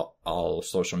all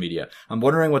social media? I'm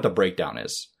wondering what the breakdown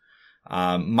is.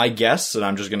 My guess, and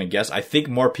I'm just going to guess, I think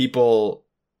more people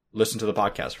listen to the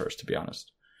podcast first, to be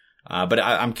honest. But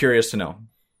I'm curious to know.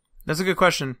 That's a good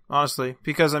question, honestly,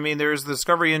 because I mean, there's the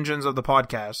discovery engines of the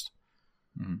podcast.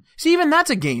 Mm-hmm. See, even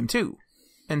that's a game too.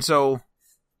 And so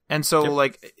yep.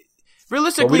 Like,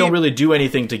 realistically, but we don't really do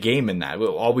anything to game in that.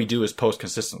 All we do is post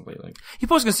consistently. Like, you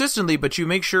post consistently, but you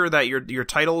make sure that your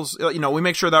titles, we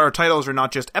make sure that our titles are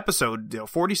not just episode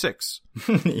 46.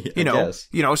 So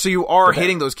you are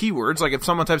hitting those keywords. Like if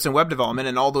someone types in web development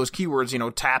and all those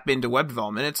keywords, tap into web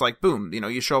development, it's like boom,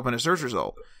 you show up in a search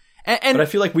result. But I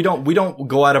feel like we don't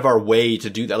go out of our way to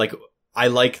do that. Like, I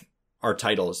like our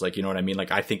titles, like, you know what I mean? Like,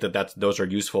 I think those are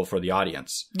useful for the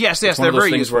audience. Yes, they're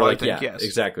very useful, I think, yes.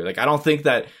 Exactly. Like,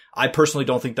 I personally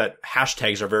don't think that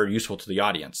hashtags are very useful to the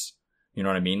audience. You know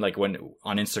what I mean? Like, when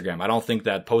on Instagram, I don't think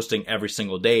that posting every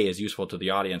single day is useful to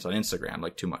the audience on Instagram,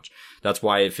 like, too much. That's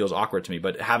why it feels awkward to me.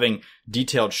 But having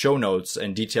detailed show notes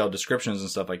and detailed descriptions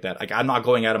and stuff like that, like, I'm not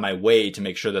going out of my way to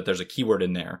make sure that there's a keyword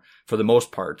in there for the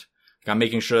most part. Like, I'm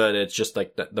making sure that it's just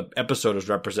like the episode is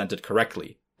represented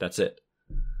correctly. That's it.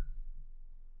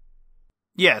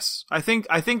 Yes, I think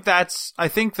that's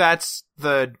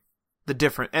the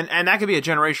different, and that could be a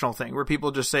generational thing where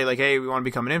people just say like, hey, we want to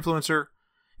become an influencer,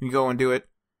 you go and do it.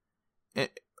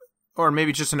 Or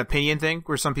maybe just an opinion thing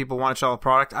where some people want to sell a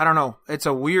product. I don't know. It's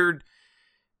a weird.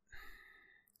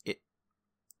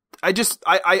 I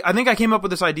think I came up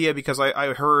with this idea because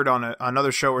I heard on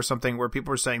another show or something where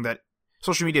people were saying that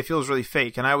social media feels really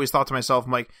fake, and I always thought to myself,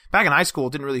 I'm like, back in high school,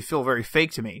 it didn't really feel very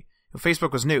fake to me.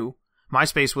 Facebook was new.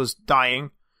 MySpace was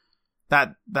dying.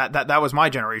 That was my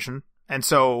generation. And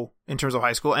so, in terms of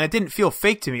high school, and it didn't feel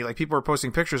fake to me, like people were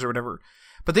posting pictures or whatever.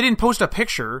 But they didn't post a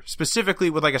picture specifically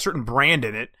with like a certain brand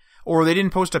in it, or they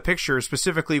didn't post a picture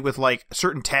specifically with like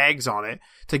certain tags on it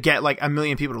to get like 1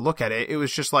 million people to look at it. It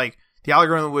was just like the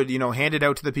algorithm would, hand it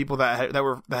out to the people that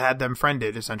had them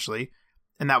friended, essentially,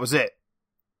 and that was it.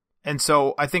 And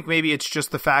so I think maybe it's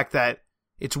just the fact that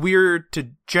it's weird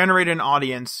to generate an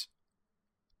audience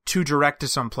to direct to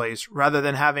someplace rather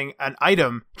than having an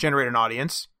item generate an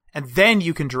audience and then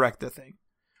you can direct the thing.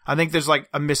 I think there's like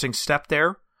a missing step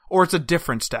there, or it's a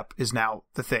different step is now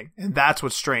the thing. And that's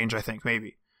what's strange, I think,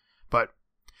 maybe. But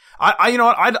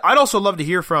I'd also love to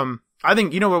hear from, I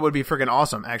think, what would be freaking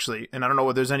awesome, actually, and I don't know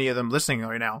if there's any of them listening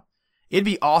right now. It'd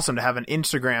be awesome to have an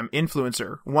Instagram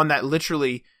influencer, one that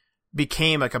literally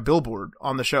became like a billboard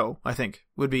on the show, I think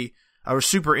would be a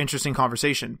super interesting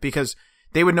conversation, because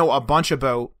they would know a bunch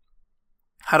about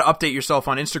how to update yourself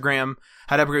on Instagram,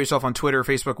 how to upgrade yourself on Twitter,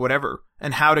 Facebook, whatever,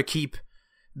 and how to keep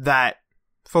that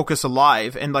focus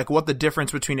alive, and like what the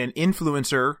difference between an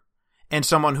influencer and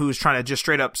someone who's trying to just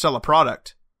straight up sell a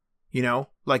product,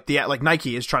 like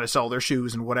Nike is trying to sell their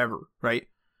shoes and whatever, right?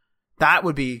 That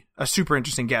would be a super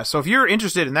interesting guest. So if you're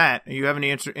interested in that, or you have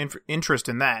any interest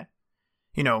in that,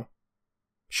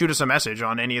 shoot us a message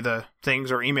on any of the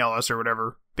things or email us or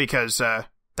whatever, because that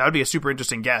would be a super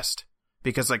interesting guest,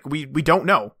 because like we don't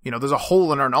know, there's a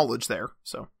hole in our knowledge there.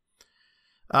 So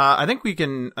I think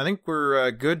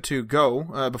we're good to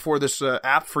go before this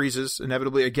app freezes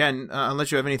inevitably again,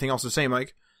 unless you have anything else to say,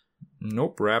 Mike.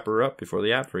 Nope, wrap her up before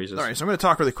the app freezes. All right, so I'm going to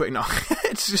talk really quick. No,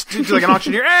 it's just like an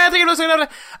auctioneer. Thank you for listening.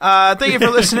 Thank you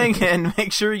for listening, and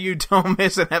make sure you don't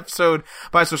miss an episode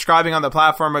by subscribing on the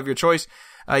platform of your choice.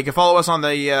 You can follow us on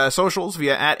the socials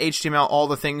via @HTML all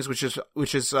the things, which is for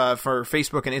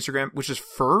Facebook and Instagram, which is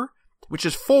for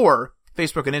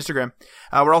Facebook and Instagram.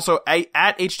 We're also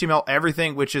at HTML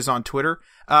everything, which is on Twitter.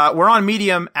 We're on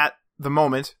Medium at the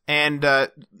moment, and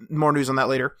more news on that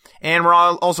later. And we're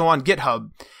also on GitHub.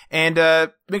 And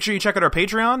make sure you check out our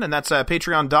Patreon, and that's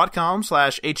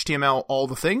patreon.com/HTML all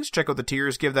the things. Check out the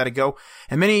tiers, give that a go.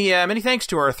 And many thanks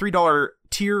to our $3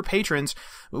 tier patrons,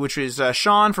 which is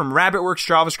Sean from RabbitWorks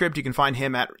JavaScript. You can find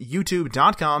him at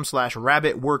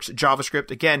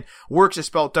youtube.com/RabbitWorksJavaScript. Again, works is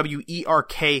spelled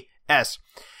WERKS.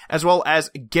 As well as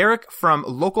Garrick from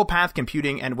Local Path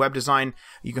Computing and Web Design.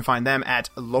 You can find them at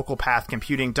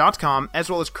localpathcomputing.com, as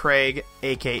well as Craig,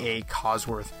 aka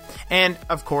Cosworth. And,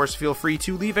 of course, feel free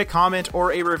to leave a comment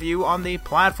or a review on the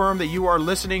platform that you are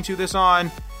listening to this on.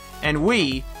 And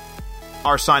we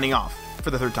are signing off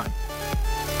for the third time.